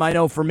first time I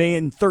know for me,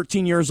 in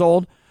 13 years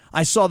old,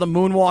 I saw the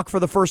moonwalk for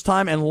the first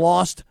time and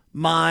lost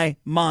my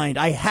mind.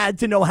 I had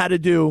to know how to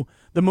do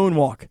the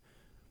moonwalk.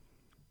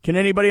 Can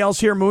anybody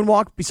else here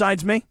moonwalk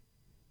besides me?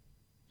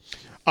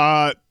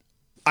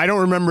 I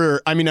don't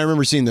remember. I mean, I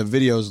remember seeing the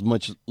videos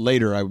much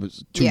later. I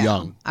was too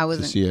young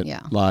to see it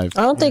live.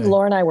 I don't think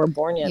Laura and I were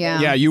born yet.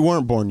 Yeah, you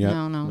weren't born yet.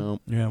 No.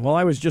 Yeah, well,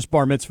 I was just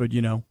bar mitzvahed,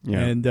 Yeah.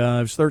 and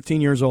I was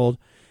 13 years old,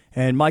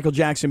 and Michael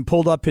Jackson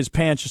pulled up his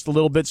pants just a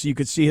little bit so you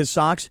could see his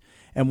socks,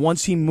 and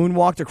once he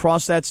moonwalked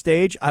across that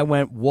stage, I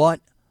went,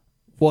 what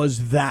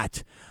was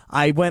that?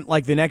 I went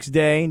like the next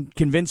day,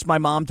 convinced my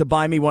mom to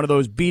buy me one of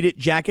those Beat It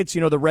jackets,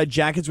 the red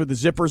jackets with the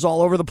zippers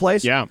all over the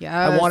place. Yeah. Yes.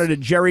 I wanted a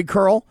Jerry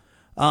curl.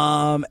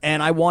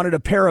 And I wanted a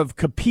pair of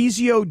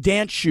Capizio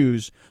dance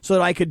shoes so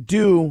that I could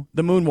do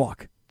the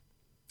moonwalk.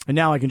 And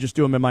now I can just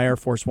do them in my Air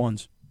Force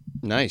Ones.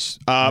 Nice.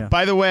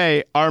 By the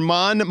way,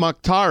 Arman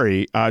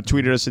Makhtari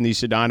tweeted us in the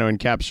Sedano and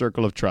Cap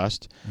Circle of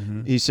Trust.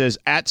 He says,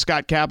 at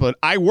Scott Kaplan,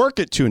 I work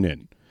at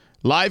TuneIn.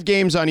 Live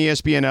games on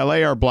ESPN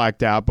LA are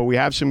blacked out, but we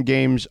have some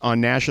games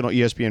on national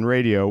ESPN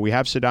radio. We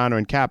have Sedano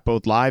and Cap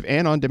both live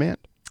and on demand.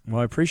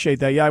 Well, I appreciate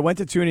that. Yeah, I went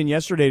to TuneIn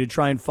yesterday to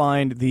try and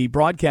find the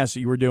broadcast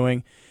that you were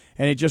doing,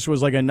 and it just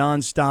was like a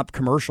nonstop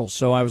commercial.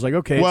 So I was like,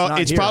 okay, well,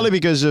 it's probably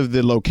because of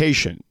the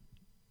location.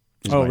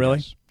 Oh, really?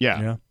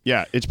 Guess.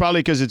 Yeah. It's probably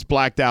because it's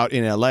blacked out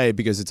in LA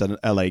because it's an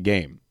LA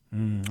game. I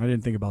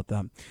didn't think about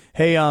that.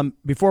 Hey,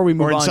 before we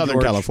move on, or in Southern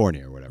George,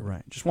 California or whatever.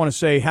 Right. Just want to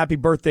say happy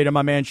birthday to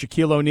my man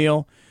Shaquille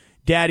O'Neal,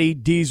 Daddy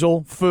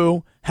Diesel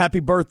Foo. Happy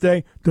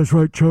birthday. That's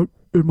right, Chuck.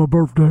 It's my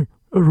birthday.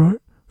 That's right.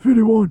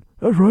 51.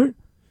 That's right.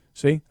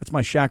 See, that's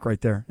my Shaq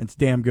right there. It's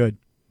damn good.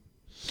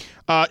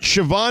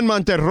 Siobhan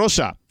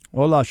Monterosa.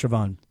 Hola,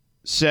 Siobhan.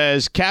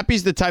 Says,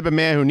 Cappy's the type of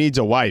man who needs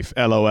a wife,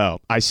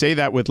 LOL. I say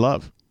that with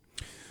love.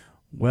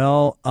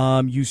 Well,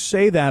 you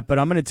say that, but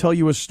I'm going to tell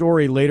you a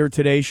story later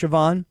today,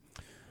 Siobhan,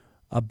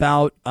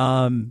 about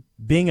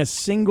being a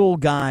single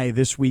guy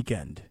this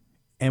weekend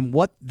and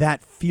what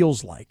that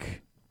feels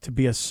like to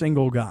be a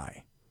single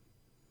guy.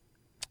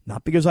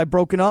 Not because I've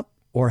broken up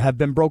or have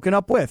been broken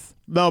up with.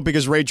 No,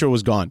 because Rachel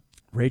was gone.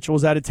 Rachel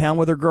was out of town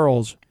with her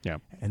girls. Yeah.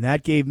 And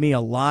that gave me a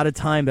lot of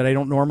time that I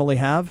don't normally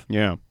have.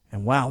 Yeah.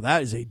 And wow,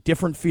 that is a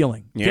different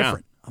feeling. Yeah.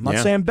 Different. I'm not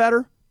saying better.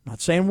 I'm not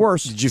saying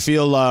worse. Did you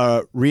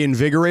feel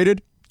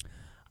reinvigorated?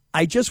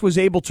 I just was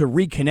able to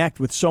reconnect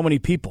with so many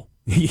people.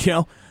 Wait,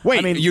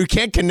 I mean, you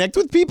can't connect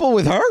with people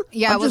with her?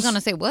 Yeah, I was going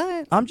to say,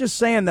 what? I'm just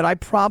saying that I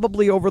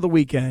probably over the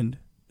weekend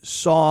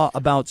saw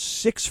about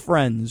 6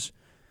 friends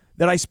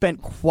that I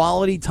spent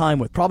quality time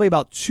with, probably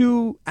about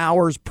 2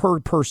 hours per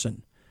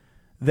person,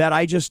 that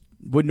I just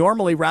would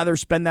normally rather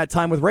spend that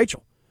time with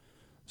Rachel.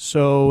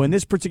 So in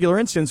this particular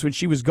instance, when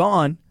she was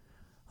gone,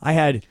 I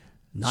had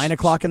 9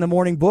 o'clock in the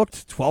morning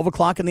booked, 12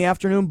 o'clock in the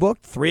afternoon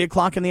booked, 3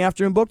 o'clock in the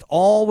afternoon booked,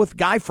 all with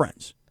guy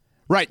friends.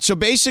 Right. So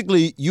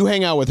basically, you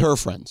hang out with her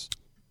friends.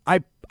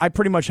 I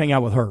pretty much hang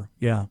out with her,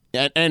 yeah.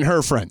 And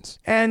her friends.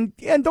 And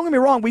don't get me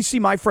wrong, we see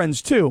my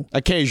friends too.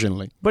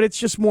 Occasionally. But it's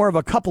just more of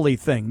a coupley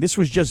thing. This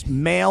was just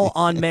male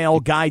on male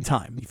guy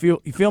time. You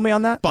feel me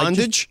on that?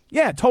 Bondage?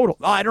 Yeah, total.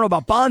 I don't know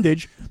about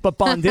bondage, but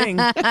bonding.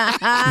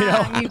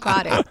 You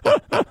got it.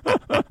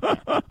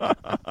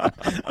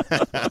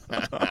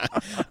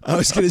 I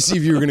was going to see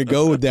if you were going to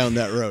go down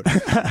that road.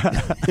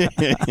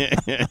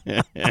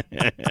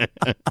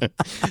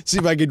 See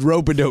if I could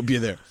rope-a-dope you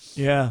there.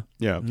 Yeah.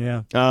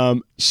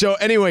 So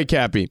anyway,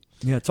 Cappy.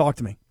 Yeah, talk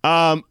to me.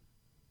 Are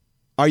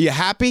you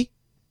happy?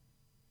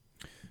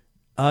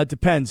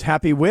 Depends.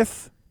 Happy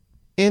with?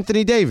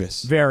 Anthony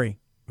Davis. Very,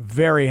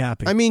 very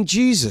happy. I mean,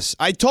 Jesus.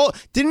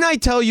 Didn't I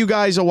tell you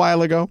guys a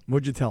while ago?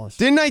 What'd you tell us?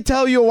 Didn't I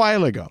tell you a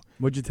while ago?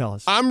 What'd you tell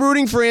us? I'm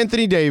rooting for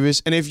Anthony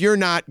Davis, and if you're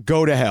not,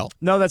 go to hell.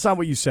 No, that's not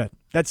what you said.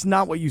 That's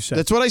not what you said.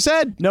 That's what I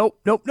said. Nope.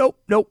 No?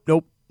 Nope.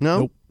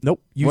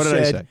 What did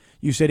I say?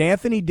 You said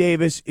Anthony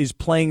Davis is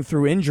playing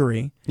through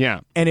injury.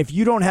 Yeah. And if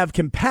you don't have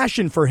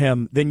compassion for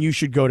him, then you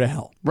should go to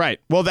hell. Right.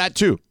 Well, that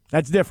too.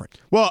 That's different.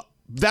 Well,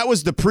 that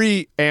was the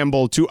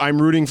preamble to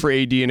I'm rooting for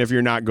AD, and if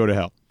you're not, go to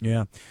hell.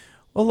 Yeah.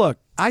 Well, look,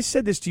 I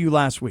said this to you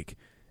last week,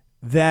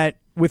 that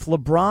with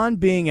LeBron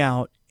being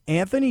out,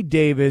 Anthony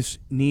Davis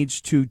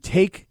needs to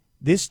take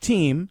this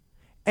team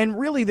and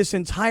really this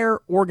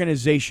entire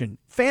organization,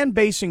 fan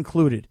base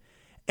included,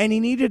 and he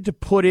needed to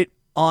put it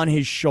on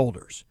his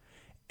shoulders.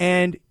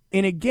 And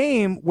in a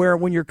game where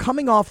when you're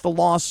coming off the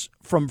loss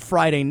from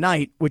Friday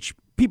night, which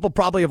people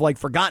probably have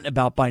forgotten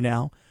about by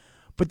now,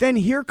 but then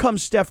here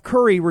comes Steph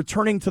Curry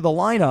returning to the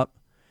lineup,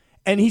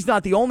 and he's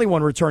not the only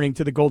one returning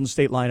to the Golden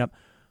State lineup.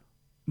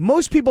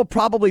 Most people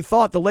probably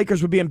thought the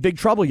Lakers would be in big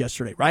trouble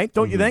yesterday, right?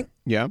 Don't you think?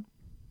 Yeah.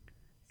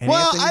 And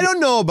well, Anthony, I don't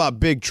know about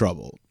big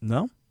trouble.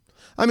 No?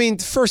 I mean,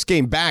 first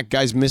game back,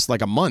 guys missed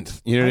a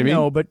month. You know what I mean?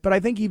 No, but I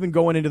think even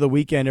going into the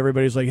weekend,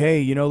 everybody's like,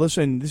 hey,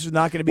 listen, this is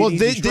not going to be an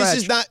easy stretch.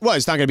 This is not,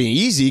 it's not going to be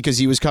easy because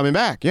he was coming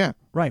back, yeah.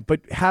 Right,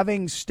 but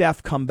having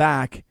Steph come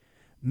back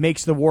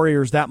makes the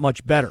Warriors that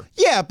much better.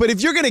 Yeah, but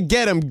if you're going to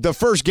get him, the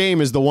first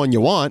game is the one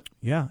you want.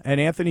 Yeah, and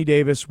Anthony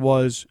Davis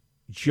was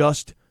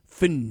just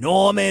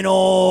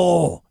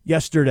phenomenal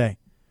yesterday.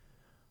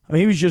 I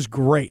mean, he was just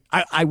great.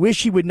 I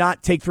wish he would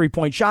not take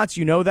three-point shots.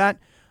 You know that.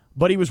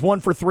 But he was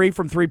 1 for 3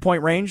 from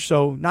three-point range,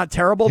 so not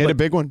terrible. Hit a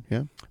big one,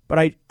 yeah.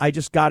 But I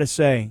just got to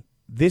say,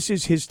 this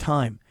is his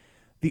time.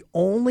 The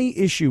only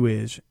issue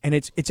is, and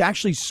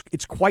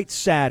it's quite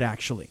sad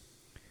actually,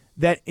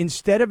 that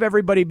instead of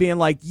everybody being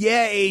like,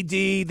 yeah, AD,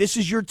 this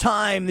is your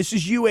time, this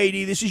is you, AD,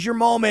 this is your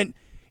moment,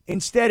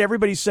 instead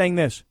everybody's saying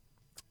this.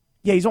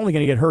 Yeah, he's only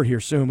going to get hurt here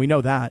soon. We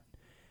know that.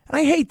 And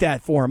I hate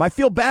that for him. I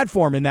feel bad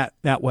for him in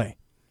that way.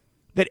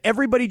 That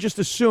everybody just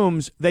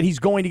assumes that he's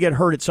going to get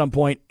hurt at some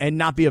point and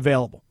not be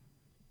available.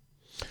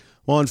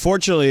 Well,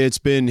 unfortunately, it's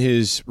been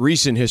his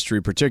recent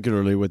history,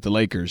 particularly with the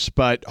Lakers,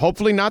 but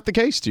hopefully not the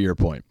case, to your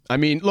point. I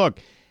mean, look,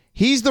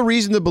 he's the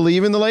reason to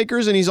believe in the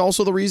Lakers, and he's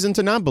also the reason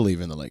to not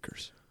believe in the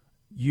Lakers.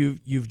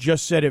 You've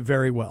just said it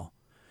very well.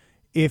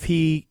 If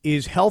he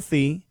is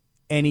healthy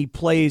and he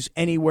plays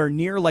anywhere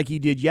near like he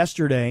did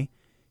yesterday,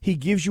 he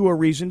gives you a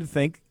reason to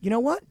think, you know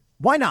what?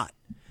 Why not?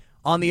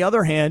 On the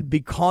other hand,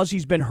 because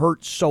he's been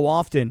hurt so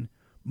often,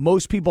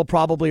 most people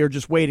probably are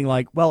just waiting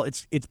like, well,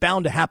 it's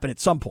bound to happen at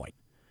some point.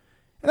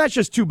 And that's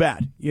just too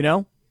bad, you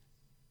know?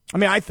 I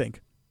mean, I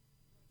think.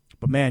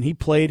 But, man, he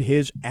played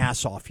his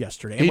ass off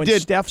yesterday. And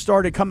Steph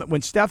started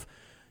coming, Steph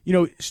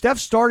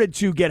started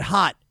to get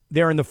hot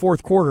there in the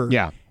fourth quarter.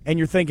 Yeah. And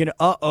you're thinking,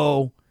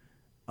 uh-oh.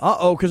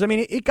 Because, I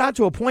mean, it got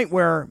to a point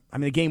where, I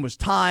mean, the game was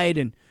tied.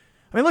 And,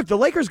 I mean, look, the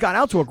Lakers got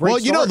out to a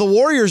great start. The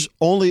Warriors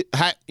only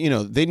had,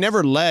 they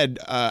never led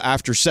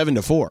after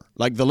 7-4.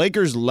 Like, the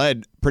Lakers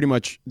led pretty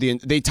much,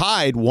 they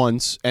tied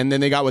once, and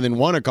then they got within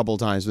one a couple of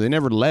times, but they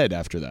never led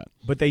after that.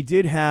 But they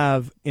did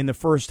have, in the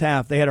first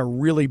half, they had a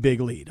really big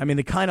lead. I mean,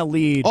 the kind of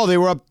lead. Oh, they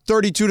were up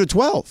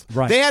 32-12.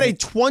 Right. They had a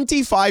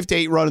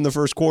 25-8 run in the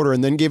first quarter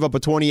and then gave up a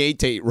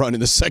 28-8 run in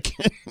the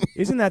second.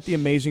 Isn't that the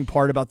amazing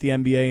part about the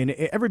NBA? And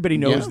everybody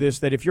knows this,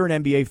 that if you're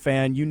an NBA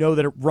fan, you know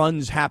that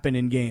runs happen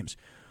in games.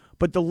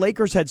 But the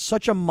Lakers had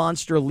such a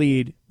monster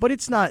lead, but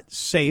it's not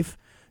safe.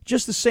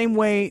 Just the same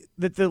way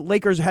that the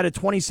Lakers had a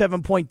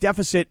 27-point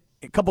deficit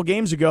a couple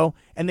games ago,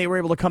 and they were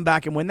able to come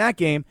back and win that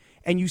game.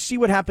 And you see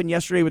what happened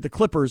yesterday with the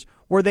Clippers,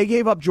 where they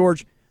gave up,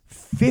 George,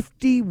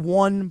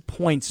 51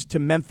 points to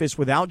Memphis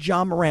without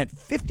Ja Morant.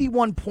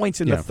 51 points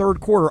in the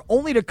third quarter,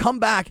 only to come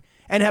back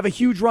and have a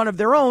huge run of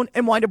their own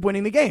and wind up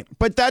winning the game.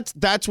 But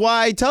that's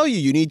why I tell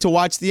you need to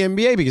watch the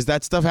NBA, because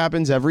that stuff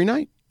happens every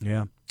night.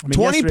 Yeah. I mean,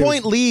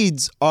 20-point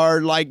leads are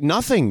like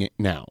nothing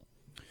now.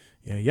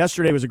 Yeah,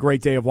 yesterday was a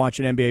great day of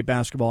watching NBA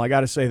basketball. I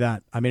got to say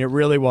that. I mean, it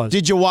really was.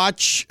 Did you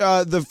watch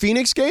the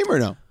Phoenix game or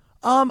no?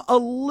 A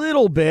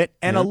little bit,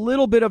 and a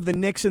little bit of the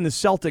Knicks and the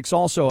Celtics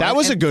also. That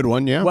was a good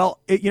one, yeah. Well,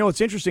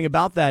 what's interesting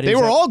about that is they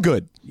were all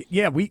good.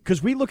 Yeah,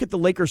 because we look at the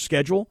Lakers'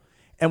 schedule,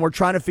 and we're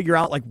trying to figure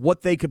out like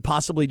what they could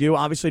possibly do.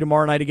 Obviously,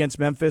 tomorrow night against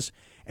Memphis,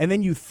 and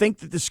then you think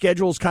that the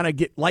schedules kind of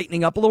get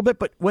lightening up a little bit.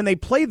 But when they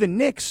play the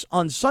Knicks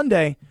on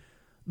Sunday,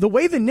 the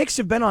way the Knicks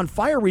have been on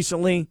fire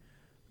recently,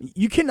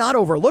 you cannot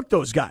overlook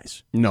those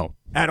guys. No.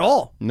 At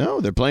all. No,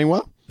 they're playing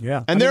well.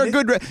 Yeah. And they're a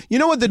good. You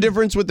know what the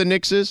difference with the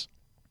Knicks is?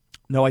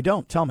 No, I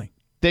don't. Tell me.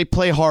 They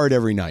play hard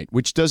every night,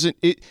 which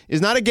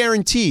is not a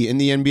guarantee in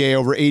the NBA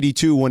over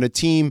 82 when a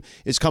team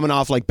is coming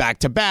off like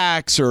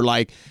back-to-backs or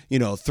like,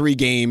 3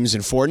 games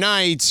in 4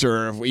 nights,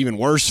 or even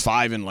worse,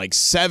 5 and like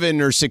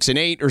 7 or 6 and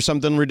 8 or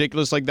something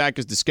ridiculous like that,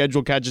 because the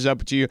schedule catches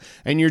up to you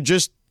and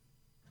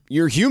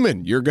you're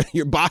human. Your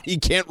body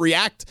can't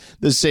react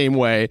the same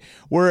way.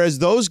 Whereas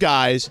those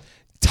guys,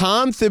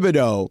 Tom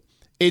Thibodeau,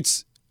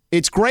 it's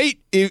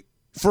great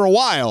for a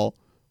while,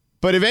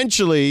 but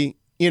eventually,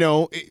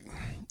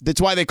 that's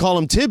why they call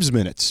him Tibbs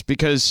minutes,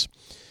 because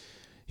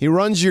he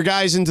runs your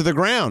guys into the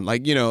ground.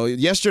 Like,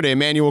 yesterday,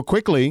 Emmanuel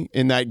Quickley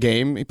in that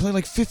game, he played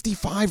like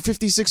 55,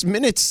 56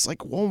 minutes.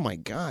 Like, oh my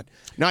God.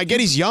 Now, I get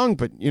he's young,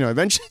 but,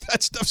 eventually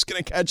that stuff's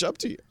going to catch up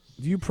to you.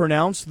 Do you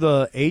pronounce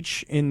the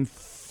H in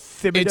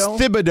Thibodeau? It's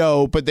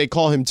Thibodeau, but they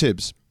call him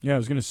Tibbs. Yeah, I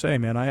was going to say,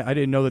 man, I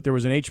didn't know that there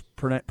was an H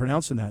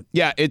pronouncing that.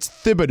 Yeah, it's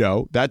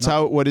Thibodeau. That's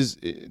how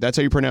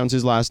you pronounce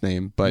his last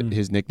name, but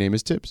his nickname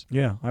is Tibbs.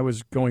 Yeah, I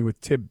was going with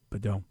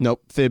Thibodeau.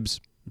 Nope, Thibs.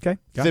 Okay,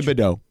 gotcha.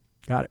 Thibodeau.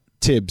 Got it.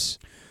 Tibbs.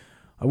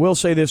 I will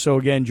say this, though,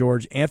 again,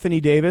 George.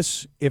 Anthony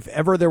Davis, if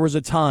ever there was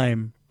a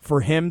time for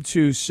him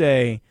to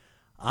say,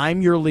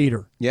 I'm your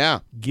leader. Yeah.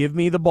 Give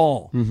me the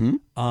ball. Mm-hmm.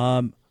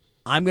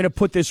 I'm going to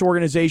put this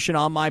organization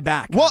on my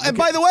back. Well, and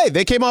by the way,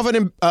 they came off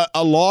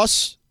a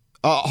loss,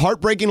 a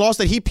heartbreaking loss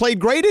that he played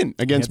great in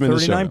against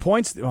Minnesota. 39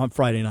 points on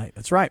Friday night.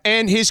 That's right.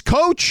 And his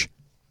coach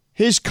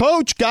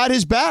got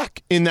his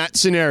back in that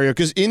scenario,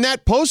 because in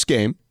that post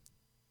game,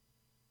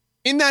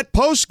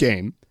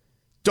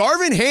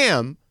 Darvin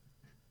Ham,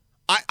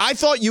 I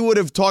thought you would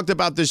have talked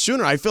about this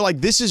sooner. I feel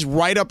like this is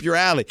right up your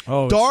alley.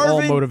 Oh, it's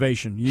all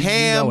motivation. You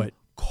know it.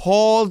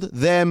 Called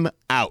them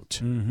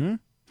out. Mm-hmm.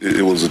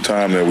 It was a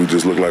time that we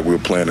just looked like we were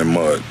playing in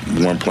mud.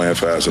 We weren't playing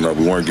fast enough.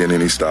 We weren't getting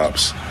any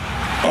stops.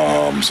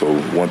 So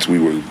once we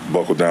were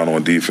buckled down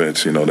on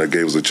defense, that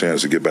gave us a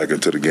chance to get back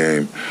into the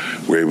game.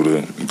 We were able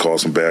to call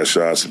some bad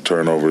shots, some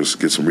turnovers,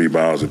 get some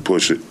rebounds, and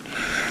push it,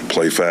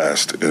 play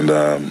fast. And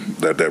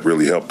that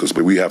really helped us.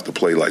 But we have to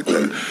play like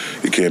that.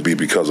 It can't be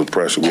because of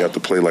pressure. We have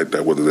to play like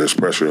that, whether there's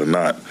pressure or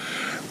not.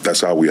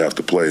 That's how we have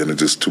to play. And it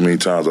just too many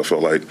times I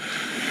felt like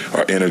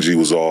our energy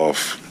was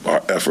off,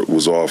 our effort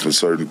was off in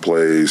certain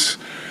plays.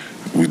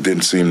 we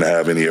didn't seem to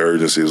have any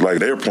urgency. It's like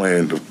they're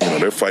playing,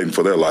 they're fighting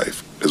for their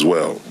life as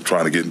well,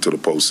 trying to get into the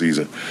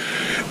postseason.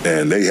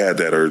 And they had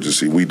that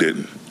urgency. We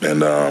didn't.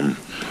 And,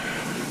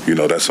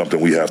 that's something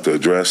we have to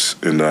address.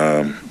 And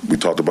we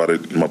talked about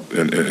it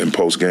in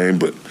post-game,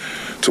 but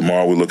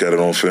tomorrow we look at it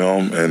on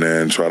film and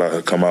then try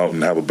to come out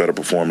and have a better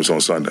performance on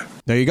Sunday.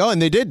 There you go.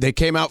 And they did. They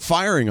came out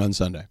firing on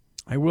Sunday.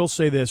 I will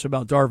say this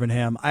about Darvin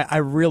Ham. I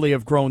really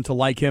have grown to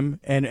like him,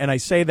 and I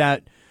say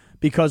that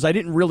because I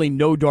didn't really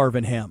know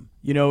Darvin Ham.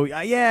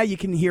 You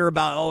can hear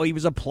about, he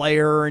was a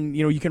player, and,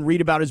 you can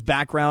read about his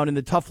background and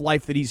the tough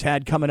life that he's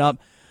had coming up.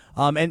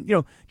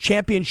 And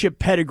championship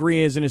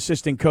pedigree as an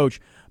assistant coach,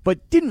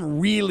 but didn't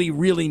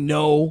really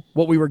know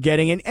what we were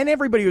getting. And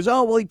everybody was,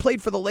 he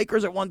played for the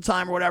Lakers at one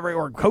time or whatever,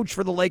 or coached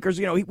for the Lakers.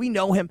 We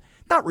know him.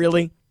 Not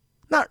really.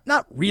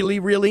 Not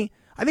really.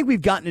 I think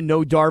we've gotten to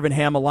know Darvin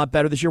Ham a lot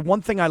better this year.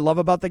 One thing I love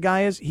about the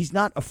guy is he's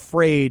not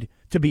afraid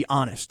to be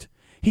honest.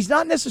 He's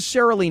not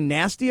necessarily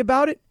nasty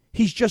about it.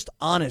 He's just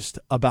honest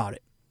about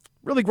it.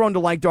 Really grown to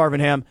like Darvin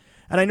Ham,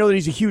 and I know that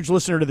he's a huge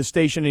listener to the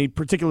station, and he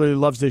particularly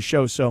loves this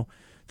show, so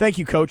thank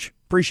you, Coach.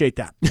 Appreciate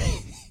that.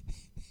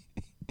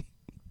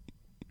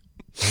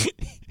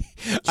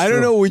 I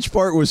don't know which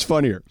part was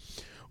funnier.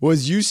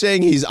 Was you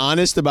saying he's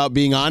honest about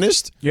being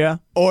honest? Yeah.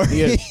 Or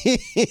he is.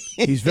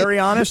 He's very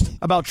honest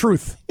about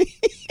truth.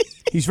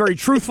 He's very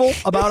truthful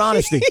about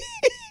honesty.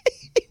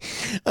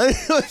 I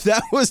don't know if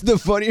that was the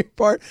funnier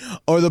part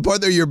or the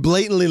part that you're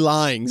blatantly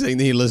lying, saying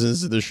that he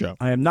listens to the show.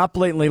 I am not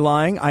blatantly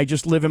lying. I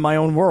just live in my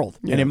own world.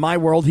 Yeah. And in my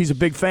world, he's a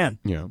big fan.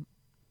 Yeah.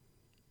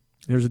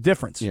 There's a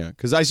difference. Yeah,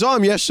 because I saw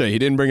him yesterday. He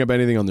didn't bring up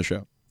anything on the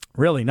show.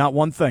 Really? Not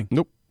one thing?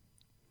 Nope.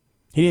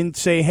 He didn't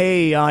say,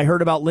 hey, I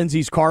heard about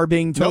Lindsay's car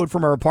being towed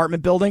from her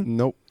apartment building?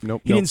 Nope.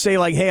 He didn't say,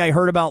 like, hey, I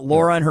heard about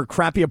Laura and her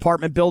crappy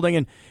apartment building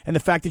and the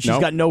fact that she's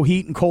got no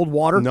heat and cold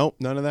water? Nope,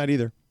 none of that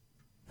either.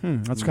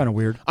 That's kind of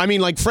weird. I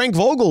mean, like Frank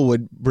Vogel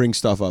would bring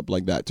stuff up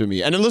like that to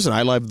me. And then, listen,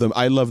 I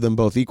love them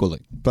both equally.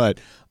 But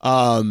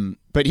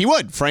he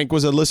would. Frank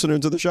was a listener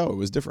to the show. It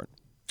was different.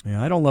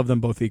 Yeah, I don't love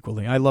them both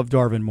equally. I love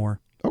Darvin more.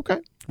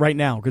 Okay. Right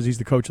now, because he's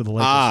the coach of the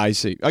Lakers. I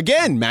see.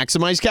 Again,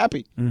 maximize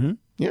Cappy. Mm-hmm.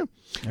 Yeah.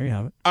 There you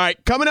have it. All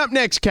right, coming up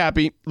next,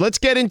 Cappy, let's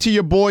get into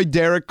your boy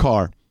Derek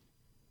Carr.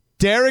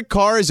 Derek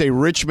Carr is a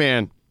rich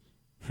man.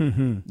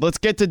 Let's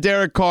get to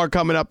Derek Carr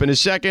coming up in a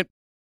second.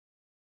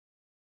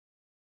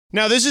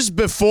 Now, this is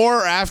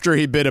before or after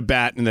he bit a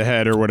bat in the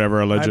head or whatever,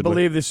 allegedly? I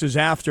believe this is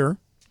after.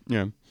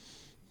 Yeah.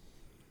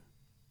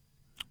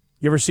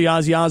 You ever see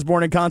Ozzy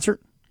Osbourne in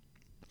concert?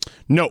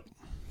 No.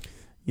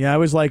 Yeah, I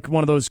was like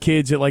one of those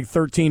kids at like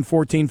 13,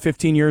 14,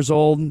 15 years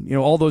old.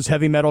 All those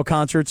heavy metal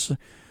concerts.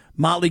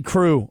 Motley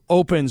Crue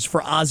opens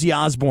for Ozzy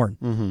Osbourne.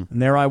 Mm-hmm.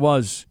 And there I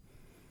was,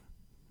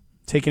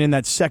 taking in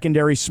that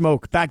secondary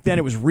smoke. Back then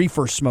it was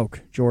reefer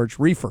smoke, George.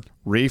 Reefer.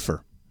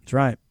 That's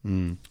right.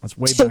 That's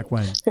way back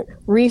when.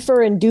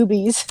 Reefer and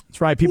doobies.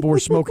 That's right. People were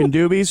smoking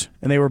doobies,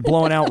 and they were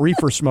blowing out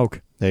reefer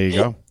smoke. There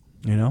you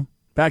go.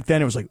 Back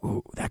then it was like,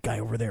 ooh, that guy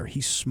over there,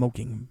 he's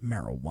smoking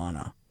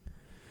marijuana.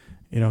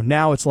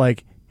 Now it's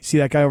like, see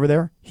that guy over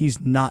there?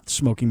 He's not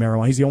smoking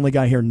marijuana. He's the only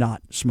guy here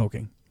not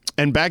smoking.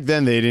 And back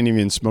then, they didn't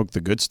even smoke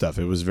the good stuff.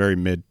 It was very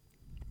mid.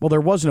 Well,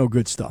 there was no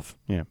good stuff.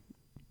 Yeah.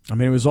 I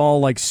mean, it was all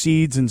like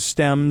seeds and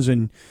stems,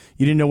 and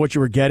you didn't know what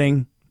you were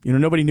getting.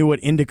 Nobody knew what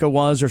indica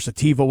was or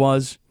sativa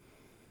was.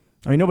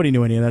 I mean, nobody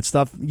knew any of that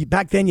stuff.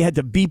 Back then, you had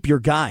to beep your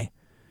guy.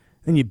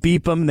 Then you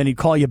beep him, and then he'd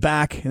call you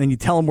back, and then you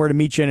tell him where to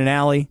meet you in an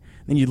alley.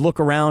 Then you'd look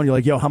around, you're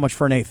like, yo, how much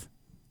for an eighth?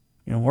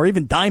 Or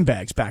even dime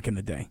bags back in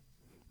the day.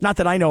 Not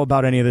that I know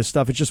about any of this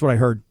stuff. It's just what I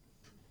heard.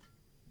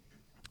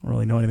 I don't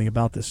really know anything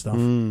about this stuff.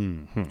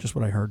 Mm-hmm. Just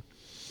what I heard.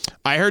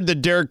 I heard that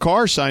Derek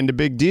Carr signed a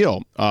big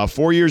deal.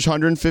 4 years,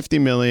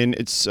 $150 million.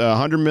 It's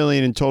 $100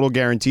 million in total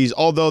guarantees,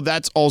 although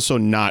that's also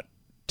not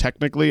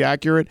technically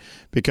accurate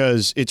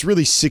because it's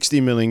really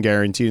 $60 million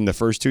guaranteed in the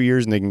first 2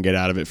 years, and they can get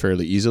out of it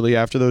fairly easily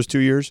after those 2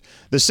 years.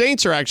 The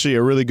Saints are actually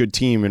a really good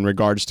team in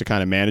regards to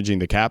kind of managing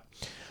the cap.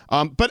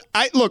 But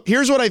look,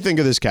 here's what I think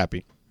of this,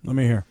 Cappy. Let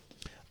me hear.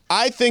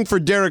 I think for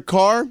Derek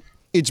Carr,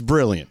 it's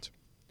brilliant.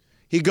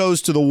 He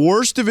goes to the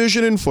worst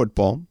division in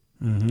football,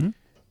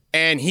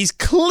 and he's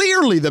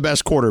clearly the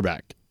best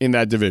quarterback in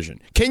that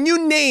division. Can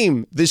you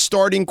name the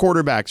starting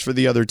quarterbacks for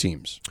the other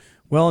teams?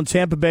 Well, in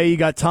Tampa Bay, you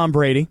got Tom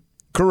Brady.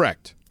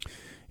 Correct.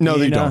 No,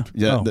 they don't.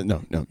 Yeah, oh.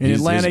 No. In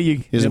Atlanta, he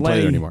doesn't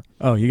play there anymore.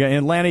 Oh, in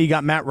Atlanta, you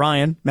got Matt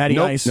Ryan, Matty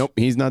Ice. Nope,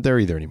 he's not there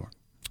either anymore.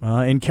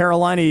 In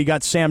Carolina, you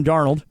got Sam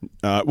Darnold.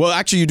 Well,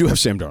 actually, you do have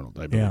Sam Darnold,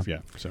 I believe. Yeah.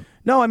 So.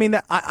 No, I mean,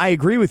 I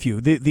agree with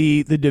you.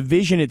 The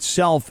division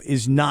itself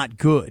is not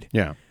good.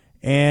 Yeah.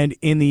 And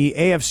in the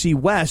AFC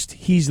West,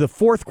 he's the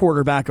fourth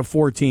quarterback of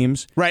four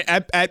teams. Right.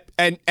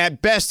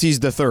 At best, he's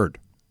the third.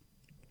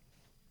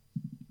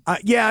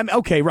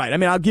 Okay, right. I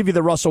mean, I'll give you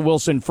the Russell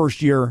Wilson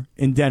first year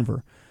in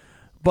Denver.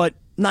 But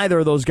neither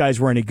of those guys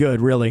were any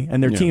good, really,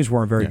 and their teams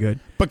weren't very good.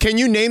 But can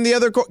you name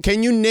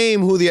Can you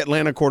name who the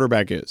Atlanta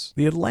quarterback is?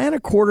 The Atlanta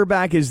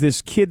quarterback is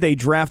this kid they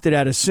drafted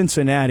out of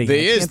Cincinnati.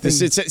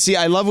 See,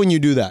 I love when you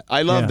do that.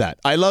 I love that.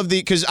 I love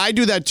because I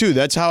do that too.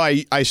 That's how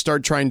I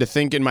start trying to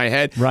think in my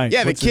head. Right.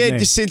 Yeah, What's the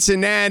kid,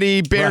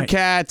 Cincinnati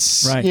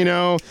Bearcats.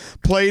 Right.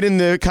 Played in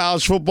the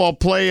college football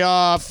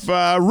playoff.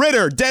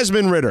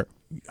 Desmond Ritter.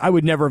 I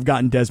would never have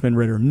gotten Desmond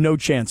Ritter. No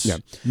chance. Yeah.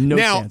 No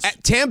chance. Now,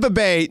 at Tampa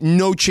Bay,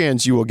 no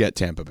chance you will get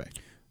Tampa Bay.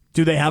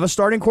 Do they have a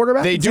starting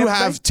quarterback? They do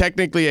have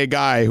technically a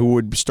guy who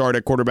would start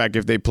at quarterback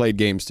if they played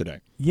games today.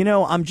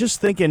 I'm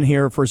just thinking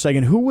here for a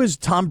second. Who was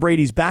Tom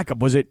Brady's backup?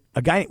 Was it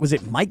a guy? Was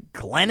it Mike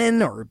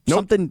Glennon or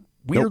something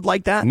weird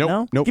like that?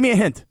 Nope. No? Give me a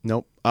hint.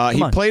 Nope.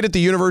 He played at the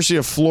University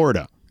of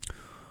Florida.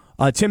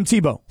 Tim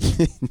Tebow.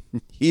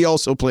 He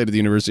also played at the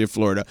University of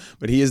Florida,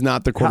 but he is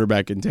not the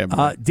quarterback in Tampa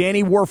Bay.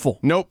 Danny Werfel.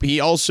 Nope. He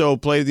also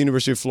played at the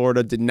University of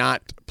Florida, does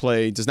not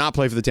play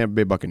for the Tampa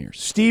Bay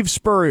Buccaneers. Steve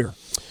Spurrier.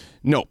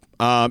 Nope.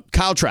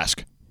 Kyle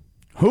Trask.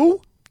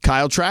 Who?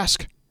 Kyle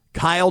Trask.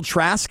 Kyle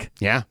Trask?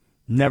 Yeah.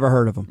 Never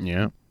heard of him.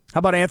 Yeah. How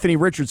about Anthony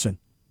Richardson?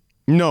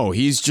 No,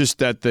 he's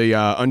just at the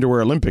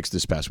Underwear Olympics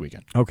this past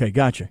weekend. Okay,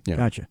 gotcha.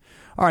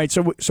 All right,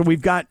 so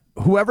we've got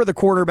whoever the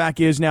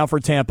quarterback is now for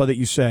Tampa that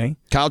you say.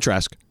 Kyle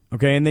Trask.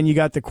 Okay, and then you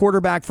got the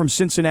quarterback from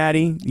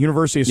Cincinnati,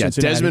 University of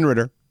Cincinnati. Desmond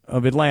Ritter.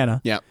 Of Atlanta.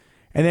 Yeah.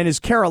 And then as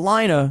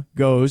Carolina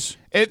goes...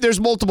 There's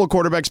multiple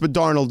quarterbacks, but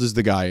Darnold is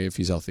the guy if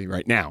he's healthy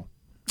right now.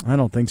 I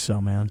don't think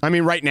so, man. I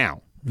mean, right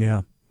now.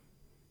 Yeah.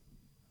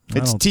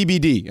 It's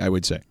TBD, I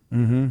would say.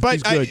 Mm-hmm. But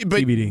He's good,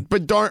 TBD.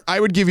 But I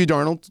would give you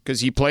Darnold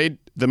because he played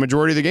the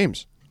majority of the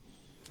games.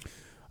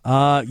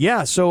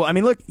 Yeah, so, I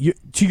mean, look,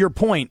 to your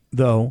point,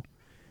 though,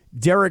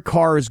 Derek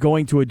Carr is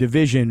going to a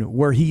division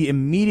where he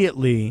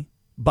immediately,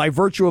 by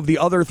virtue of the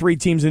other three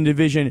teams in the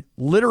division,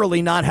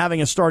 literally not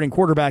having a starting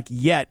quarterback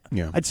yet,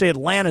 I'd say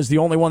Atlanta's the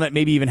only one that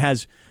maybe even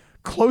has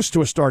close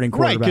to a starting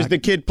quarterback. Right, because the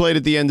kid played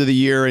at the end of the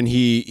year, and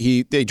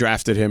they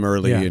drafted him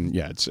early, and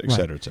et cetera,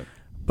 et cetera.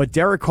 But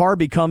Derek Carr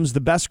becomes the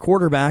best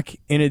quarterback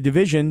in a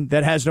division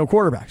that has no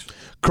quarterbacks.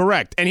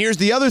 Correct. And here's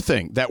the other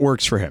thing that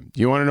works for him.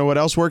 Do you want to know what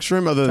else works for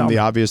him other than the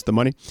obvious, the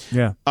money?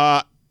 Yeah.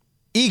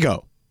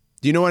 Ego.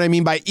 Do you know what I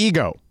mean by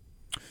ego?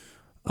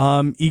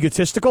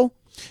 Egotistical?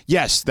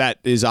 Yes, that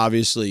is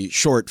obviously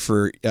short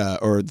for,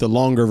 or the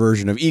longer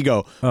version of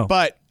ego. Oh.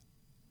 But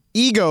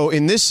ego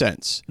in this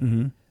sense,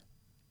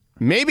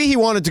 maybe he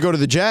wanted to go to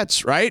the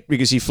Jets, right?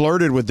 Because he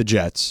flirted with the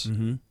Jets.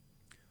 Mm-hmm.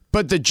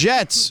 But the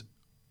Jets...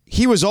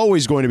 he was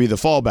always going to be the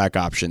fallback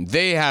option.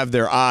 They have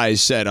their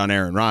eyes set on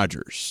Aaron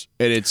Rodgers.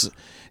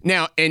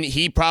 And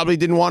he probably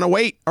didn't want to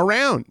wait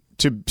around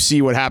to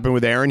see what happened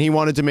with Aaron. He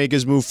wanted to make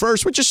his move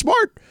first, which is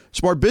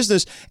smart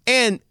business.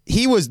 And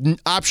he was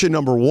option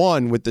number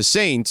one with the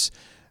Saints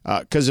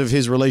because of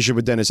his relationship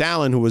with Dennis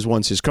Allen, who was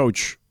once his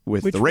coach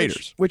with the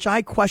Raiders. Which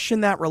I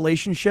question that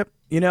relationship,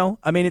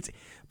 I mean,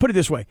 put it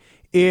this way.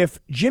 If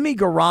Jimmy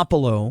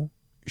Garoppolo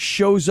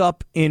shows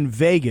up in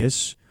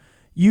Vegas,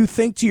 you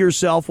think to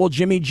yourself, well,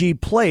 Jimmy G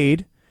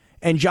played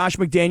and Josh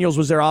McDaniels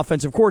was their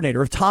offensive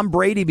coordinator. If Tom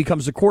Brady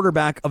becomes the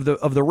quarterback of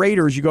the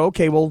Raiders, you go,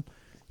 okay, well,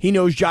 he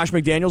knows Josh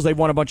McDaniels. They've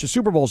won a bunch of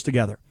Super Bowls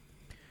together.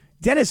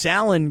 Dennis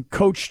Allen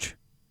coached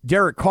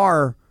Derek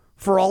Carr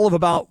for all of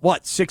about,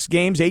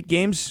 8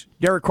 games,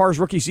 Derek Carr's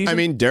rookie season? I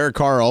mean, Derek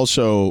Carr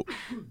also,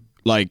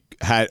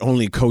 had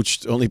only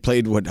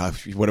played, what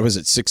was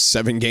it,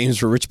 6-7 games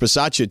for Rich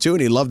Bisaccia, too,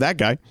 and he loved that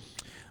guy.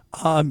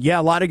 Yeah,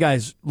 a lot of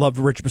guys loved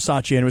Rich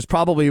Bisaccia, and it was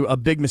probably a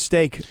big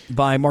mistake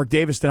by Mark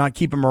Davis to not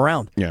keep him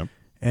around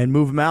and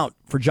move him out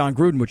for John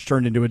Gruden, which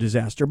turned into a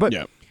disaster. But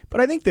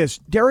I think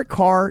Derek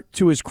Carr,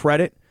 to his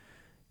credit,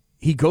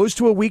 he goes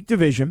to a weak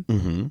division.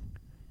 Mm-hmm.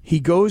 He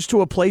goes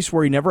to a place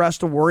where he never has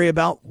to worry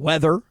about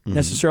weather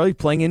necessarily,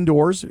 playing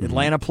indoors. Mm-hmm.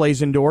 Atlanta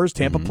plays indoors.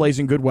 Tampa plays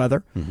in good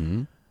weather.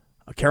 Mm-hmm.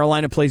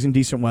 Carolina plays in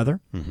decent weather.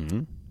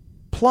 Mm-hmm.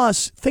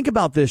 Plus, think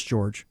about this,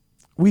 George.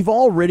 We've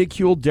all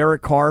ridiculed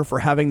Derek Carr for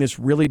having this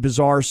really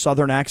bizarre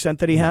Southern accent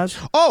that he has.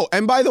 Oh,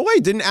 and by the way,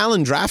 didn't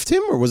Allen draft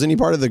him, or wasn't he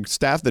part of the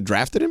staff that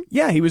drafted him?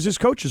 Yeah, he was his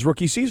coach his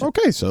rookie season.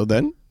 Okay, so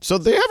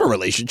they have a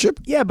relationship.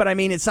 Yeah, but I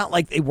mean, it's not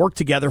like they worked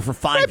together for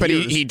 5 years. But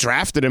he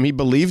drafted him. He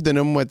believed in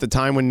him at the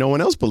time when no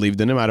one else believed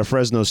in him out of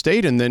Fresno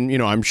State, and then,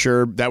 I'm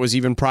sure that was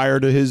even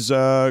prior to his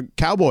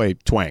cowboy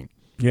twang.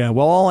 Yeah,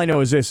 well, all I know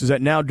is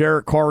that now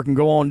Derek Carr can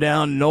go on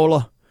down to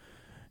NOLA.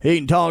 He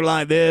can talk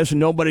like this, and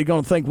nobody's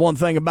going to think one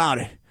thing about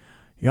it.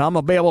 I'm going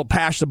to be able to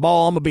pass the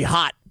ball. I'm going to be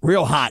hot,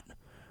 real hot,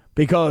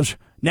 because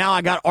now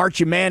I got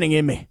Archie Manning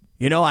in me.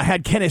 I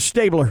had Kenneth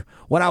Stabler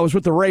when I was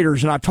with the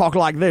Raiders, and I talk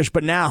like this,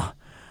 but now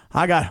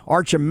I got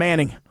Archie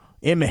Manning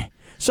in me.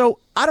 So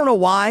I don't know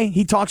why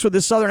he talks with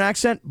this Southern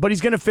accent, but he's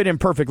going to fit in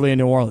perfectly in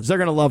New Orleans. They're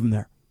going to love him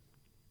there.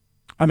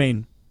 I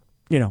mean,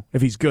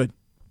 if he's good.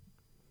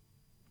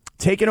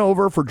 Taking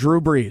over for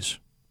Drew Brees.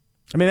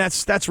 I mean,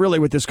 that's really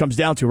what this comes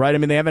down to, right? I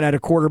mean, they haven't had a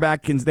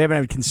quarterback. They haven't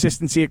had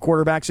consistency at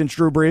quarterback since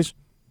Drew Brees.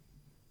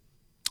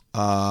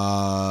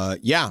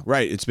 Yeah,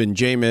 right. It's been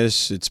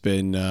Jameis. It's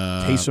been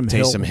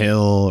Taysom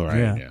Hill.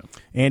 Right. Yeah.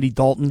 Andy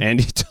Dalton,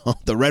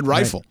 the Red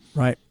Rifle.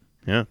 Right.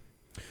 Yeah.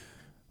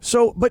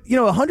 So, but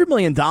 $100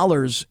 million.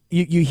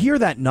 You hear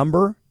that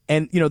number,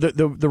 and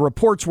the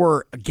reports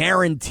were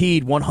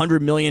guaranteed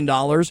 $100 million,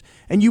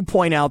 and you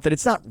point out that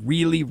it's not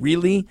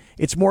really.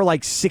 It's more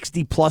like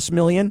 60+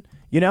 million.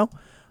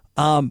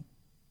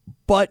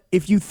 But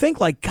if you think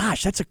like,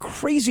 gosh, that's a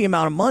crazy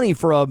amount of money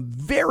for a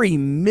very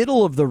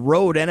middle of the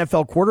road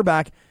NFL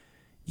quarterback.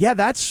 Yeah,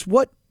 that's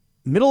what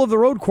middle of the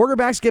road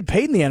quarterbacks get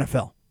paid in the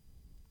NFL.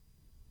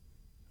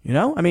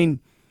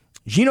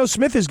 Geno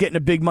Smith is getting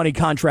a big money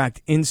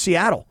contract in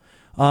Seattle.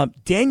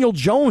 Daniel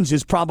Jones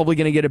is probably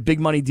going to get a big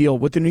money deal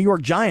with the New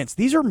York Giants.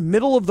 These are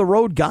middle of the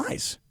road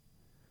guys.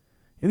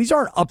 And these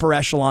aren't upper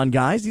echelon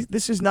guys.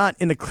 This is not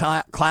in the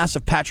class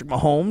of Patrick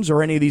Mahomes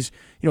or any of these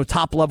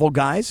top level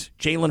guys,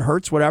 Jalen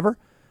Hurts, whatever.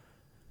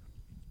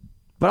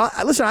 But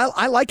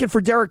I like it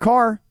for Derek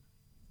Carr.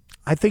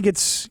 I think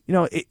it's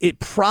it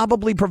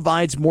probably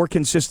provides more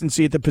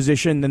consistency at the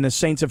position than the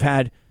Saints have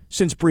had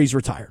since Breeze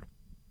retired.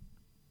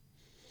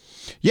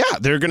 Yeah,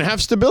 they're going to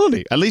have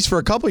stability, at least for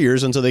a couple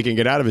years until they can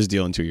get out of his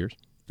deal in 2 years.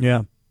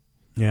 Yeah.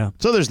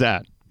 So there's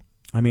that.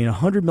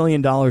 $100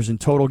 million in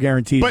total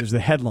guarantees is the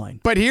headline.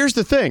 But here's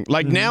the thing.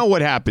 Now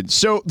what happens?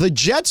 So the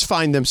Jets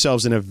find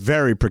themselves in a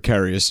very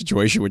precarious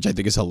situation, which I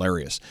think is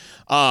hilarious.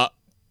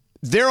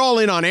 They're all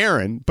in on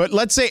Aaron, but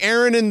let's say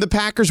Aaron and the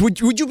Packers.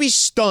 Would you be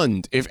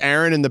stunned if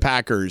Aaron and the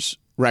Packers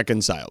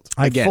reconciled?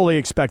 I fully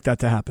expect that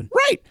to happen.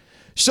 Right.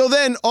 So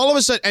then all of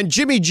a sudden, and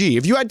Jimmy G,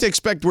 if you had to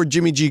expect where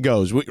Jimmy G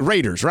goes,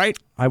 Raiders, right?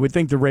 I would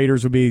think the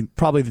Raiders would be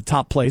probably the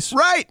top place.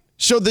 Right.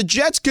 So the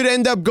Jets could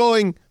end up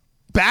going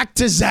back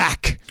to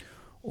Zach.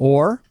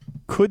 Or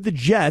could the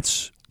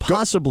Jets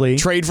possibly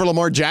trade for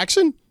Lamar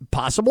Jackson?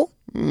 Possible.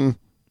 I'm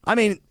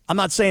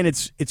not saying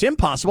it's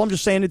impossible. I'm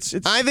just saying it's.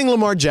 I think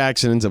Lamar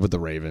Jackson ends up with the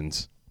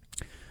Ravens.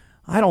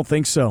 I don't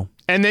think so.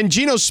 And then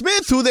Geno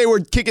Smith, who they were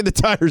kicking the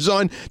tires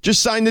on,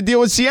 just signed the deal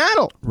with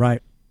Seattle.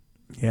 Right.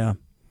 Yeah.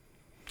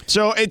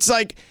 So it's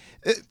like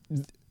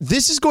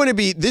this is going to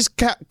be this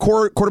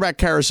quarterback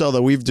carousel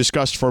that we've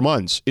discussed for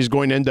months is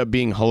going to end up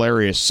being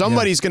hilarious.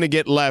 Somebody's going to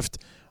get left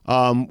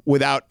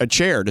without a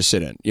chair to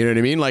sit in. You know what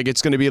I mean? Like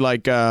it's going to be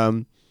like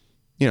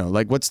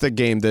like what's the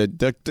game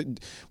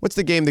what's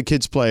the game the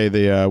kids play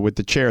with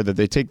the chair that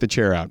they take the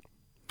chair out?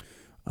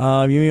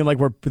 You mean like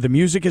where the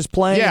music is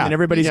playing and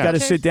everybody's got to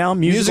sit down?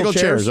 Musical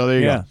chairs. Oh, there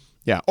you go.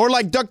 Yeah, or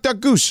like Duck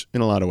Duck Goose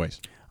in a lot of ways.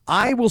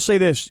 I will say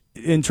this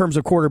in terms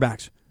of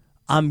quarterbacks.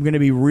 I'm going to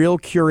be real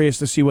curious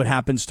to see what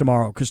happens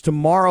tomorrow because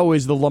tomorrow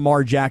is the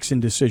Lamar Jackson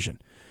decision.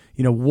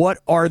 What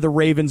are the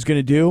Ravens going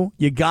to do?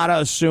 You got to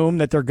assume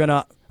that they're going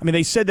to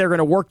they said they're going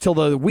to work till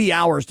the wee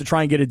hours to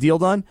try and get a deal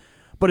done,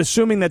 but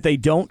assuming that they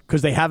don't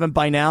because they haven't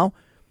by now,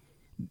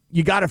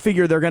 you got to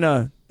figure they're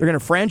going to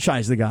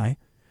franchise the guy.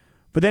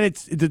 But then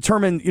it's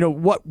determined,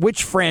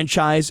 which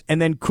franchise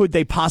and then could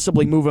they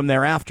possibly move him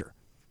thereafter?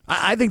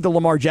 I think the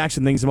Lamar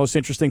Jackson thing is the most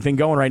interesting thing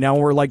going right now.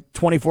 We're like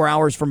 24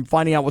 hours from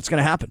finding out what's going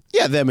to happen.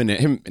 Yeah, him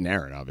and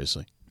Aaron,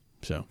 obviously.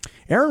 So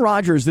Aaron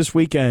Rodgers this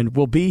weekend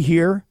will be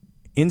here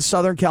in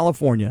Southern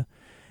California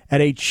at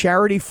a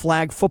charity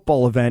flag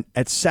football event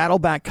at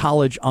Saddleback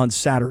College on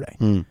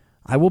Saturday.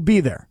 I will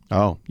be there.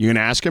 Oh, you going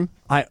to ask him?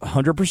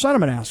 100% I'm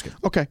going to ask him.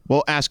 Okay,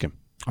 well, ask him.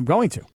 I'm going to.